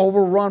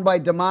overrun by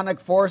demonic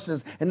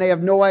forces, and they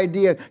have no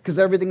idea because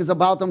everything is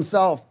about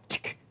themselves.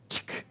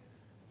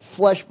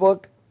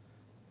 Fleshbook,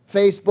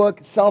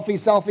 Facebook, selfie,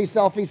 selfie,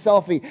 selfie,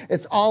 selfie.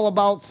 It's all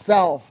about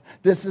self.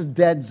 This is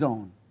dead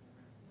zone.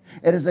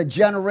 It is a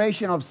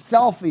generation of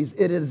selfies.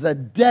 It is a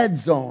dead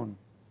zone.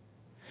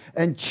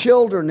 And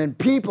children and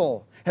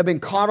people have been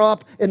caught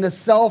up in the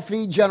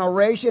selfie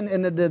generation,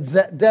 in the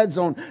dead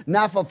zone,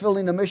 not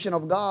fulfilling the mission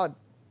of God.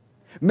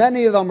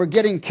 Many of them are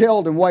getting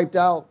killed and wiped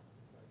out.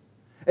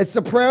 It's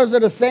the prayers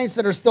of the saints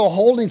that are still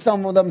holding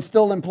some of them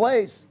still in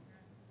place.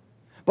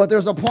 But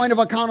there's a point of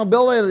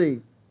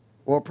accountability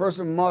where a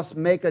person must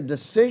make a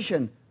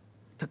decision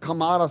to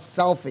come out of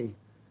selfie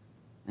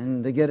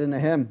and to get into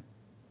Him.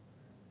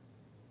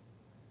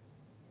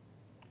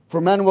 For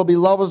men will be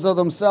lovers of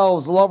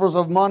themselves, lovers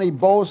of money,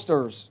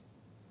 boasters,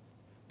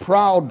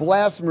 proud,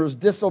 blasphemers,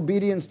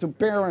 disobedience to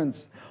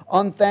parents,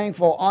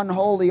 unthankful,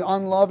 unholy,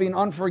 unloving,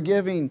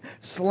 unforgiving,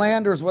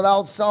 slanders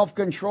without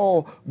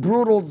self-control,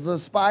 brutal,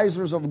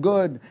 despisers of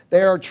good.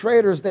 They are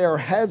traitors, they are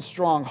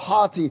headstrong,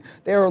 haughty.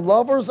 They are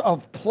lovers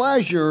of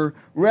pleasure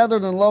rather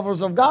than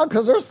lovers of God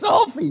because they're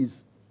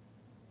selfies.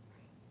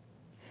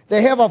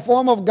 They have a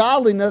form of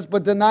godliness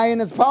but denying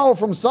its power.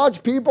 From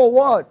such people,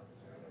 what?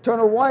 Turn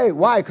away.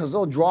 Why? Because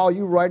they'll draw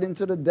you right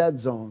into the dead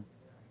zone.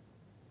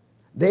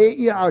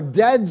 They are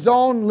dead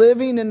zone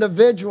living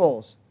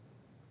individuals.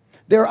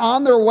 They're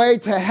on their way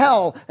to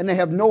hell and they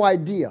have no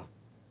idea.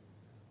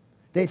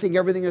 They think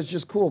everything is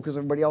just cool because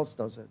everybody else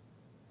does it.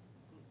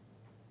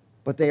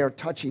 But they are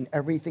touching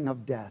everything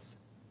of death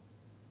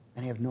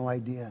and they have no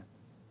idea.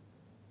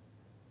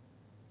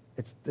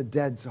 It's the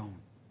dead zone.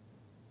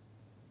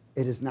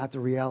 It is not the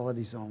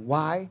reality zone.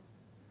 Why?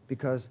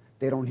 Because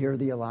they don't hear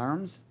the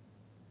alarms.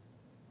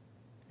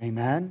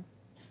 Amen?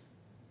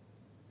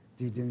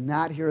 They do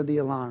not hear the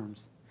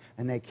alarms,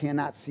 and they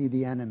cannot see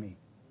the enemy.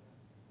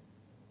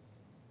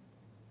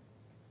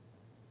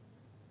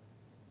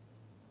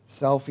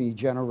 Selfie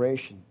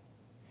generation.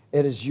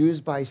 It is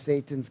used by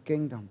Satan's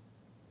kingdom.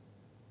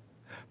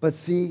 But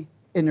see,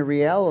 in the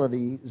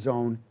reality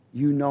zone,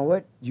 you know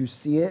it, you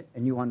see it,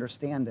 and you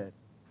understand it.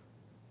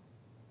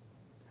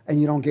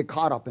 And you don't get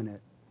caught up in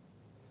it.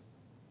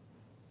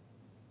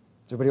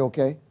 Is everybody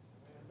okay?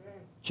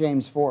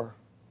 James 4.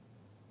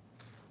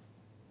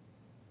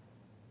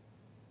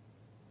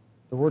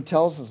 The Word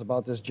tells us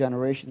about this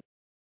generation.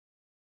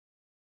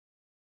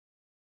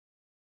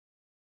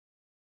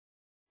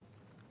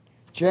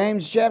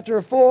 James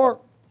chapter 4.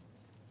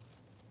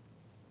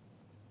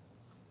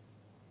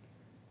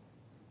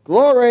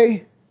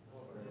 Glory.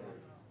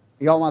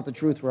 Y'all want the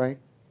truth, right?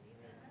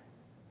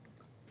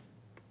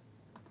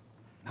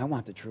 I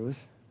want the truth.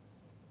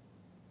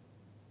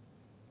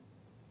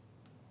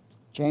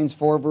 James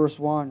 4 verse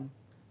 1.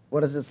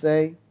 What does it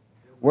say?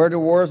 Where do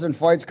wars and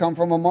fights come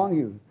from among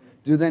you?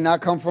 Do they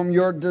not come from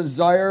your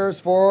desires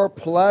for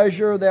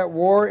pleasure that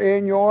war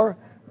in your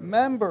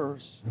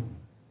members?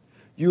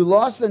 You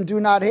lust and do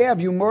not have.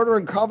 You murder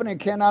and covenant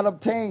cannot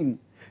obtain.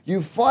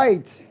 You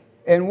fight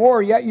and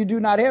war, yet you do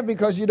not have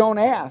because you don't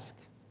ask.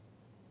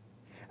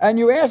 And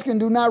you ask and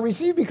do not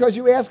receive because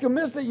you ask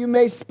amiss that you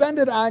may spend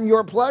it on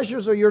your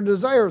pleasures or your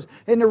desires.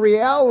 In the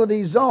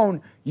reality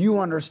zone, you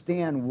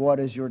understand what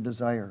is your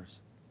desires.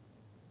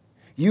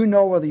 You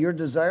know whether your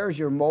desires,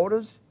 your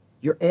motives,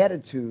 your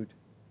attitude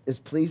is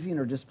pleasing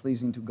or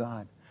displeasing to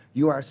God.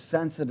 You are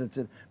sensitive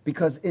to,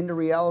 because in the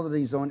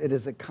reality zone, it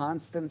is a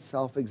constant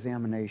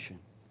self-examination.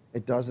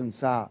 It doesn't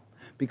stop.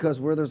 Because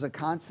where there's a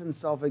constant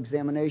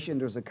self-examination,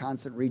 there's a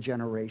constant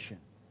regeneration.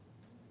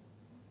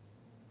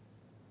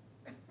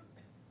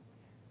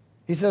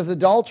 He says,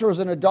 adulterers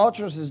and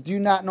adulteresses do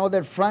not know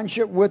that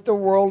friendship with the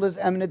world is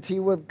enmity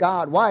with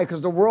God. Why?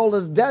 Because the world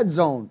is dead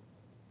zone.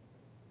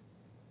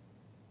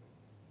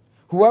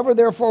 Whoever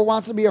therefore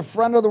wants to be a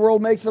friend of the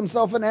world makes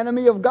himself an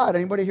enemy of God.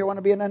 Anybody here want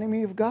to be an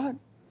enemy of God?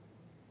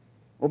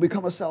 Well,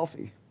 become a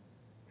selfie.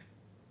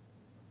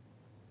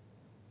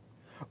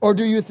 Or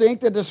do you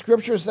think that the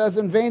scripture says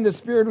in vain, the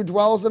Spirit who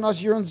dwells in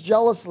us yearns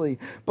jealously,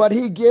 but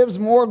he gives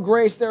more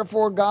grace,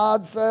 therefore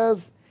God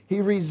says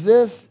he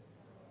resists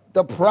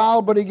the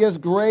proud, but he gives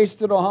grace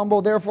to the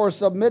humble. Therefore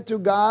submit to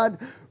God,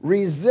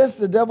 resist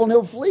the devil, and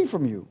he'll flee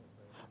from you.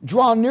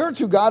 Draw near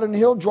to God, and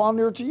he'll draw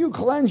near to you.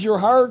 Cleanse your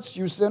hearts,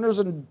 you sinners,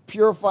 and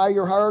purify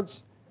your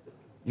hearts,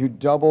 you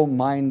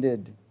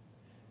double-minded.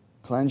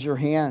 Cleanse your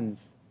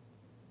hands.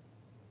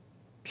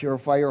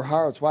 Purify your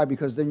hearts. Why?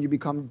 Because then you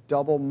become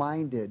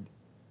double-minded.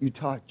 You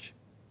touch.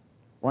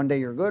 One day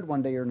you're good,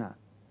 one day you're not.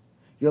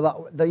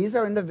 These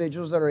are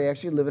individuals that are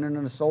actually living in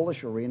a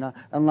soulish arena,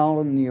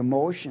 allowing the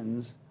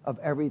emotions of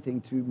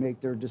everything to make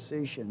their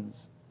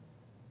decisions.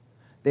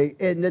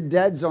 In the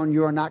dead zone,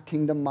 you are not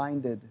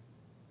kingdom-minded.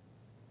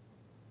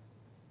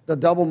 The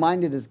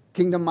double-minded is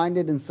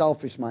kingdom-minded and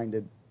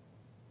selfish-minded.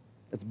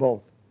 It's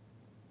both.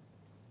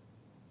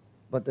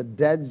 But the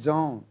dead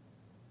zone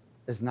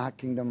is not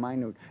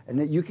kingdom-minded.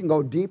 And you can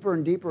go deeper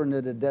and deeper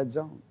into the dead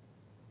zone.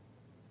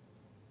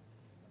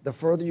 The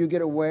further you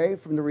get away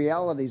from the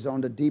reality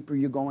zone, the deeper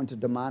you go into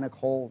demonic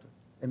hold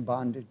and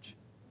bondage.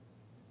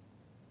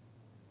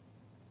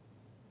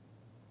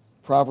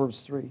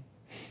 Proverbs 3.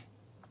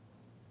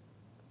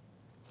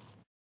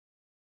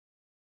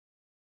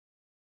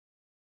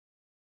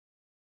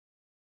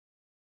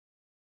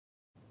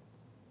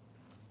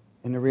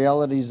 In the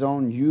reality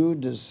zone, you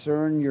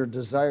discern your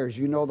desires.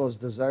 You know those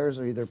desires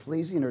are either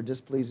pleasing or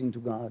displeasing to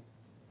God.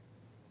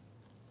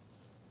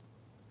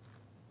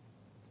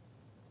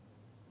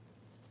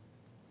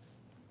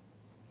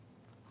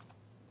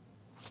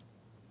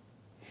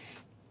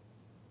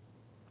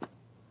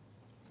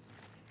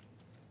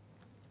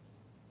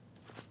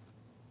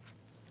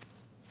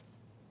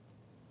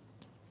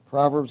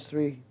 Proverbs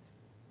 3.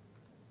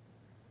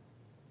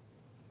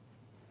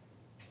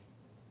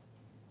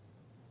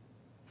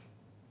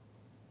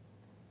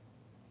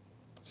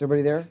 Is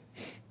everybody there?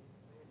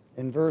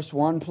 In verse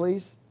 1,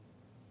 please.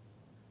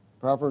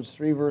 Proverbs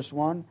 3, verse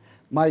 1.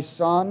 My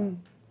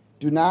son,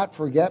 do not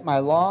forget my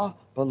law,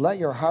 but let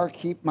your heart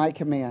keep my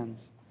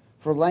commands.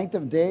 For length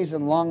of days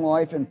and long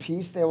life and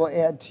peace they will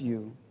add to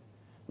you.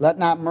 Let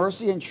not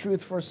mercy and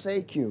truth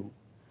forsake you.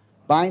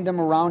 Bind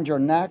them around your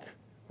neck.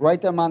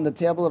 Write them on the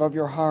tablet of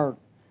your heart,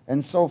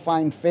 and so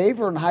find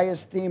favor and high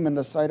esteem in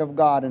the sight of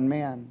God and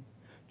man.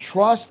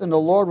 Trust in the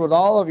Lord with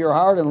all of your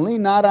heart, and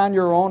lean not on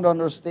your own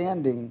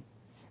understanding.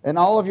 In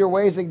all of your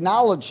ways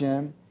acknowledge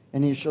him,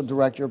 and he shall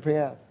direct your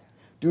path.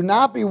 Do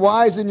not be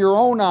wise in your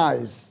own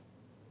eyes.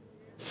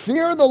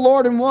 Fear the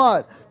Lord and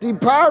what?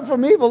 Depart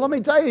from evil. Let me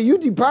tell you, you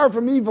depart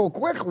from evil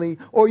quickly,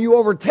 or you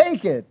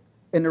overtake it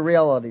in the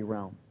reality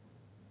realm.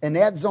 In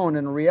that zone,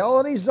 in the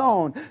reality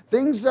zone,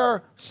 things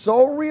are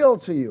so real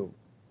to you.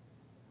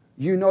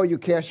 You know you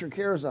cast your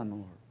cares on the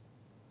Lord.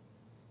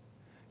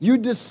 You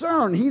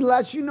discern. He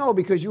lets you know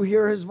because you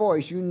hear his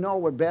voice. You know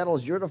what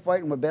battles you're to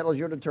fight and what battles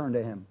you're to turn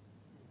to him.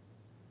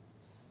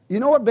 You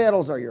know what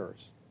battles are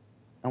yours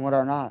and what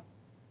are not.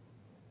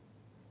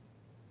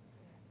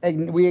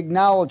 And we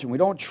acknowledge him. We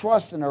don't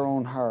trust in our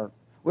own heart.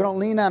 We don't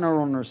lean on our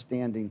own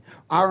understanding.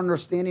 Our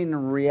understanding in the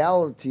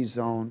reality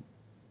zone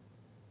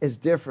is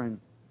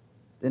different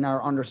than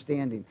our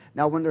understanding.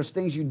 Now, when there's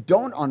things you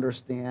don't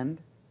understand,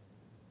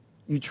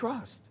 you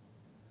trust.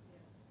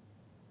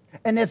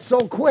 And it's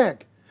so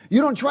quick.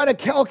 You don't try to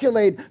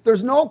calculate.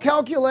 There's no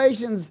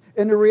calculations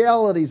in the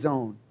reality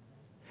zone.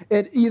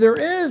 It either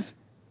is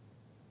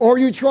or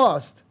you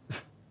trust.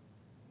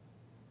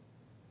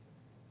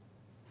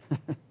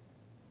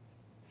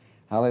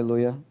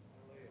 Hallelujah.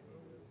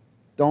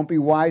 Don't be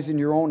wise in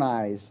your own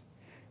eyes.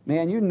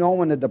 Man, you know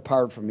when to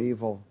depart from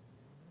evil.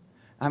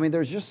 I mean,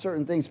 there's just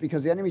certain things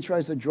because the enemy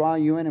tries to draw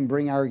you in and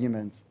bring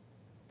arguments.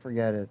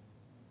 Forget it.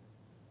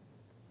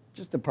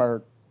 Just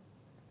depart.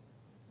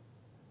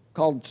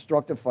 Call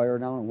destructive fire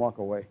down and walk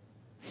away.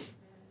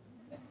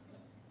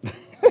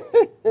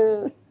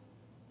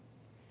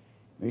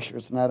 Make sure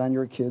it's not on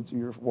your kids or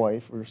your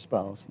wife or your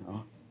spouse.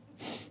 No.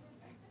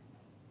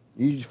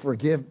 You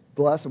forgive,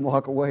 bless, and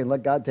walk away and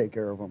let God take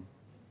care of them.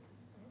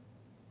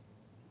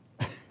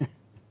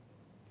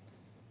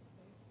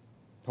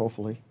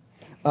 Hopefully.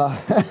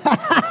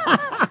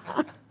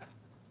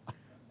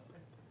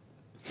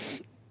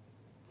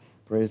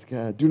 Praise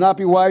God. Do not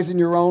be wise in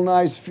your own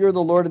eyes. Fear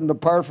the Lord and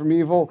depart from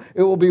evil.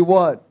 It will be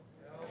what?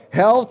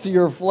 Health to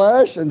your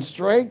flesh and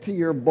strength to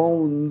your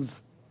bones.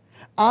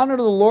 Honor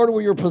the Lord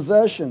with your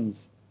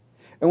possessions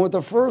and with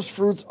the first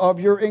fruits of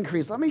your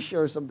increase. Let me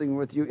share something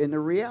with you. In the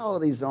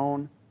reality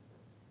zone,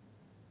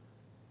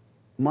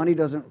 money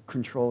doesn't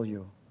control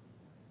you.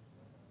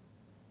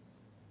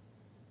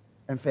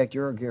 In fact,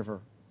 you're a giver.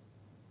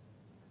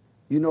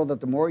 You know that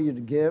the more you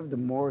give, the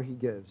more he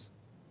gives.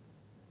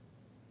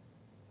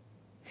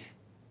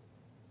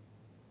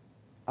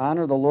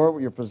 Honor the Lord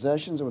with your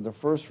possessions and with the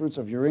first fruits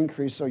of your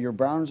increase, so your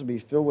barns will be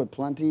filled with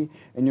plenty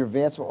and your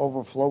vats will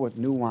overflow with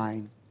new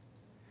wine.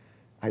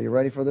 Are you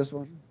ready for this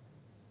one?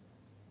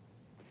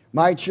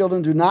 My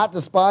children, do not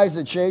despise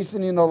the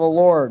chastening of the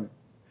Lord,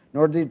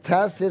 nor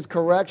detest his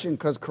correction,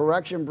 because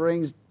correction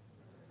brings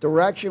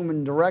direction,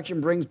 when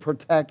direction brings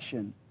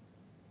protection.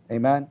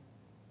 Amen?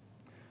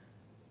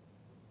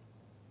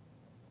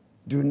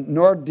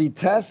 Nor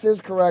detest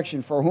his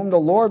correction, for whom the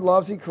Lord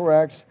loves he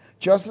corrects,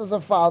 just as a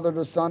father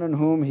the son in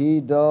whom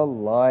he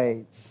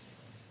delights.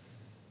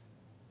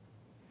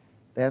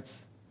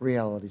 That's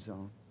reality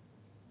zone.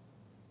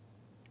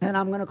 And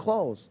I'm going to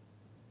close.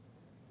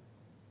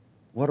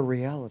 What a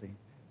reality.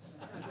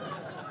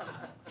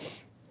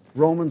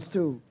 Romans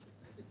 2.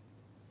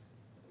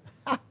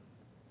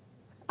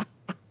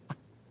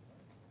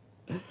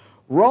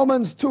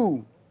 Romans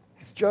 2.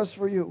 It's just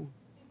for you.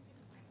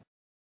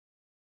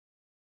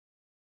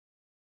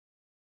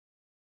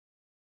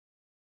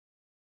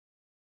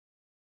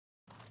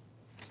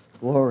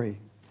 Glory.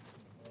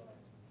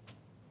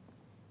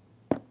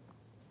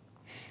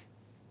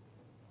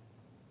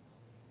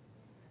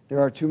 There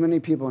are too many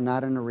people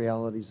not in a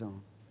reality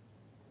zone.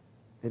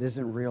 It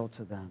isn't real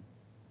to them.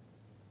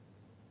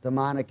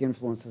 Demonic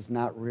influence is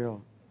not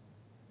real.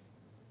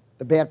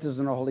 The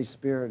baptism of the Holy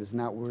Spirit is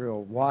not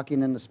real.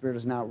 Walking in the Spirit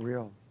is not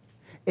real.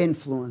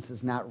 Influence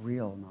is not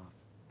real enough.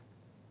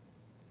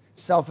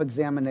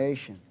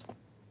 Self-examination.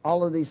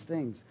 All of these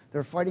things.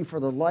 They're fighting for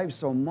their life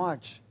so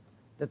much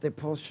that they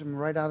push them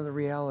right out of the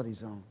reality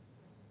zone.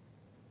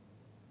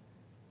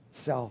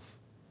 Self.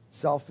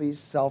 Selfies,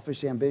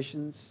 selfish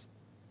ambitions.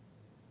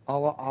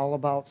 All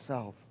about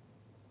self.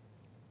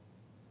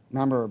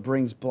 Remember, it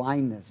brings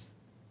blindness.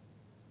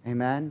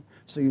 Amen?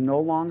 So you no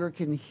longer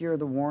can hear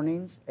the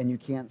warnings and you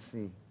can't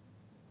see.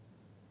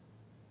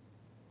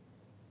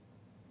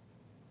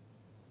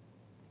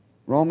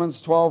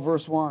 Romans 12,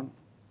 verse 1.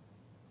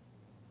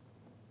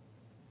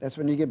 That's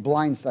when you get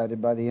blindsided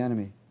by the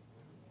enemy.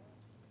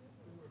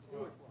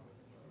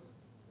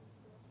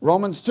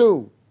 Romans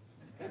 2.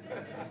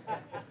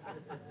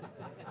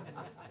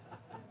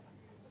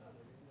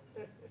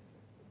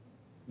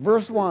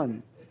 Verse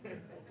 1.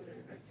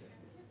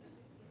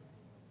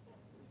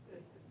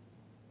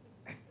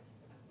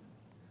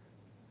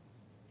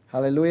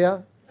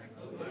 Hallelujah.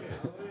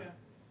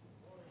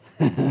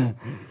 Praise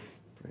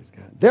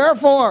God.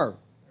 Therefore,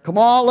 come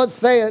on, let's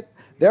say it.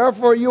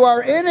 Therefore, you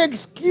are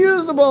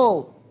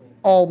inexcusable,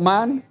 oh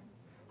man,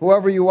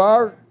 whoever you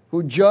are,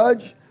 who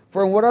judge.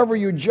 For in whatever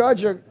you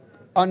judge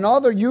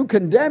another, you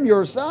condemn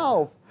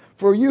yourself.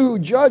 For you who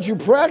judge, you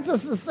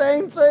practice the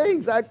same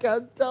things. I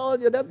can't tell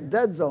you, that's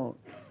dead zone.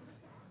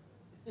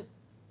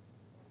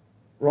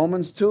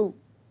 Romans 2,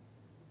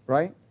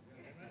 right?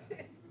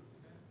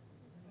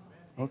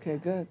 Okay,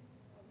 good.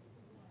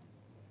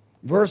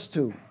 Verse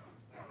 2.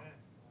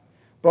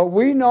 But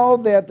we know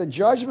that the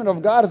judgment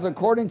of God is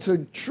according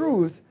to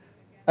truth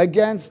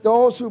against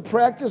those who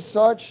practice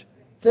such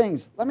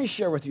things. Let me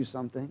share with you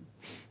something.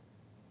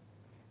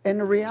 In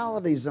the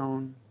reality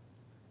zone,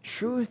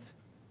 truth,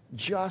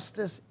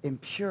 justice,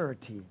 and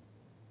purity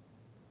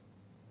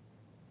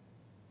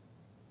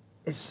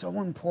is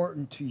so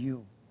important to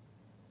you.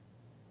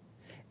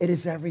 It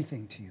is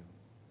everything to you.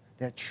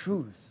 That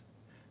truth,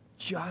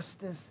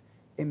 justice,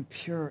 and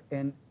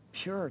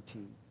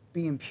purity,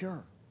 being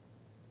pure,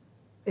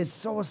 is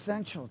so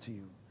essential to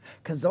you.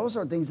 Because those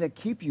are things that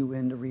keep you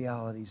in the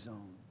reality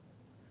zone.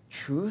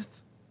 Truth,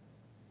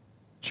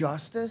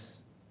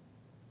 justice,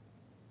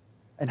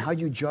 and how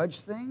you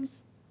judge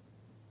things,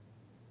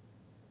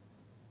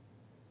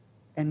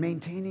 and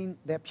maintaining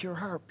that pure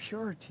heart,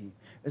 purity,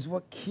 is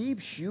what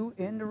keeps you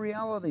in the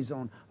reality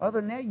zone. Other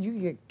than that, you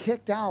get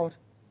kicked out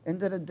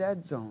into the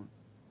dead zone.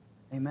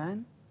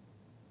 Amen?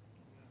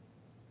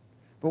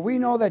 But we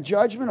know that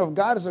judgment of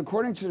God is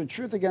according to the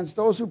truth against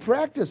those who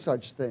practice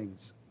such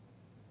things.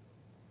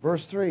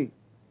 Verse 3.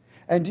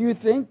 And do you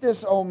think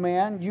this, O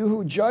man, you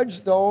who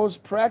judge those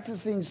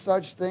practicing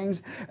such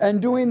things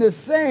and doing the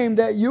same,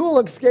 that you will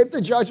escape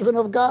the judgment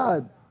of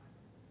God?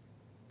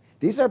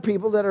 These are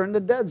people that are in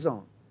the dead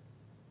zone.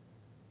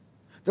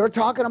 They're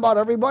talking about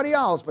everybody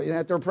else, but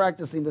yet they're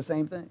practicing the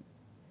same thing.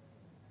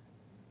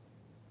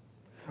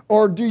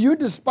 Or do you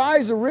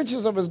despise the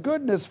riches of his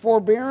goodness,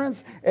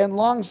 forbearance, and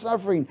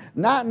long-suffering,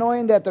 not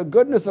knowing that the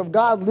goodness of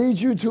God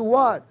leads you to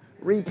what?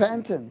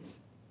 Repentance.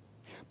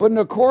 But in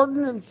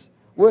accordance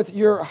with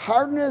your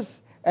hardness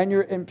and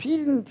your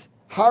impudent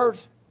heart,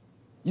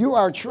 you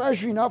are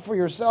treasuring up for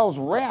yourselves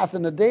wrath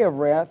in the day of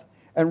wrath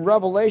and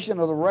revelation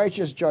of the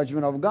righteous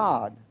judgment of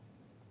God,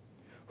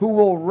 who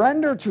will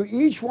render to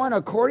each one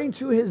according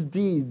to his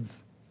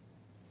deeds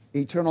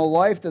eternal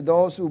life to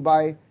those who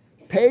by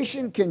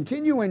patient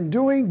continue in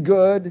doing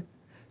good,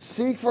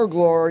 seek for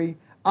glory,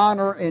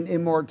 honor, and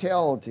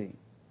immortality.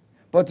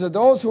 But to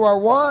those who are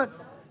what?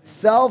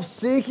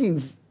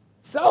 Self-seeking,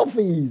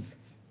 selfies,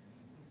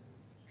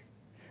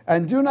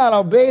 and do not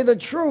obey the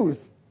truth,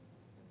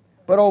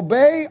 but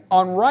obey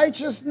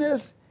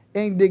unrighteousness,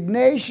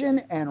 indignation,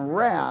 and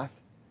wrath,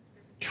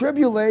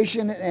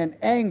 tribulation and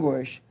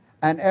anguish,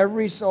 and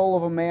every soul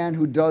of a man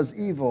who does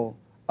evil,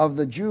 of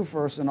the Jew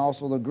first and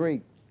also the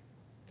Greek.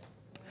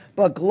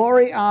 But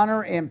glory,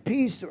 honor, and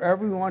peace to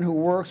everyone who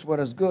works what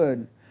is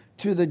good,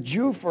 to the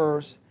Jew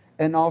first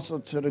and also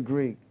to the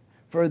Greek.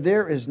 For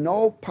there is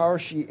no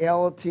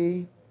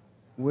partiality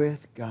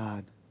with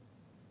God.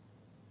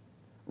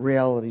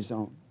 Reality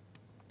zone.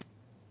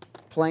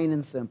 Plain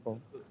and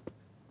simple.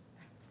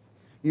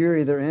 You're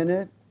either in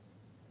it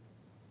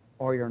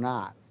or you're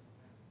not.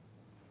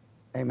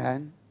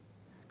 Amen?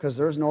 Because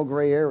there's no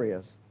gray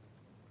areas.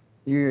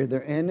 You're either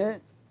in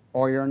it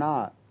or you're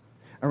not.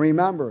 And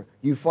remember,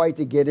 you fight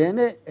to get in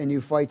it and you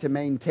fight to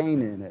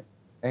maintain in it.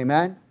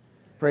 Amen?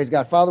 Praise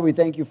God. Father, we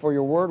thank you for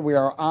your word. We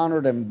are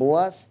honored and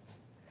blessed.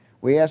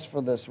 We ask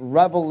for this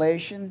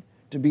revelation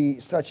to be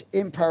such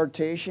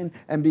impartation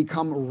and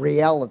become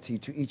reality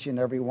to each and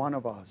every one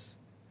of us.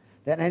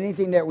 That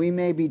anything that we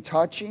may be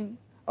touching,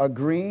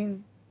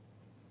 agreeing,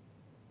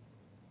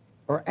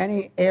 or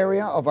any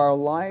area of our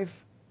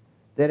life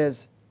that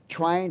is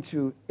trying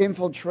to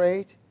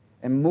infiltrate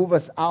and move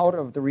us out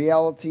of the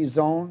reality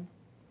zone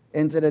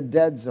into the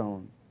dead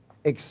zone,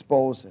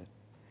 expose it.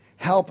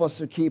 Help us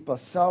to keep a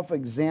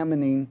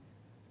self-examining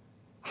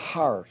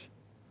heart,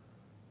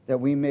 that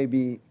we may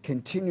be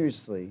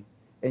continuously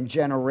in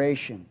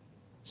generation,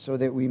 so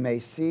that we may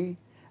see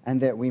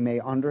and that we may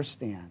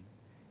understand.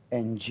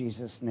 In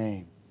Jesus'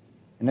 name.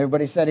 And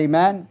everybody said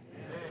amen?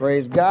 Amen.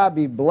 Praise God.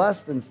 Be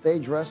blessed and stay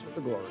dressed with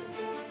the glory.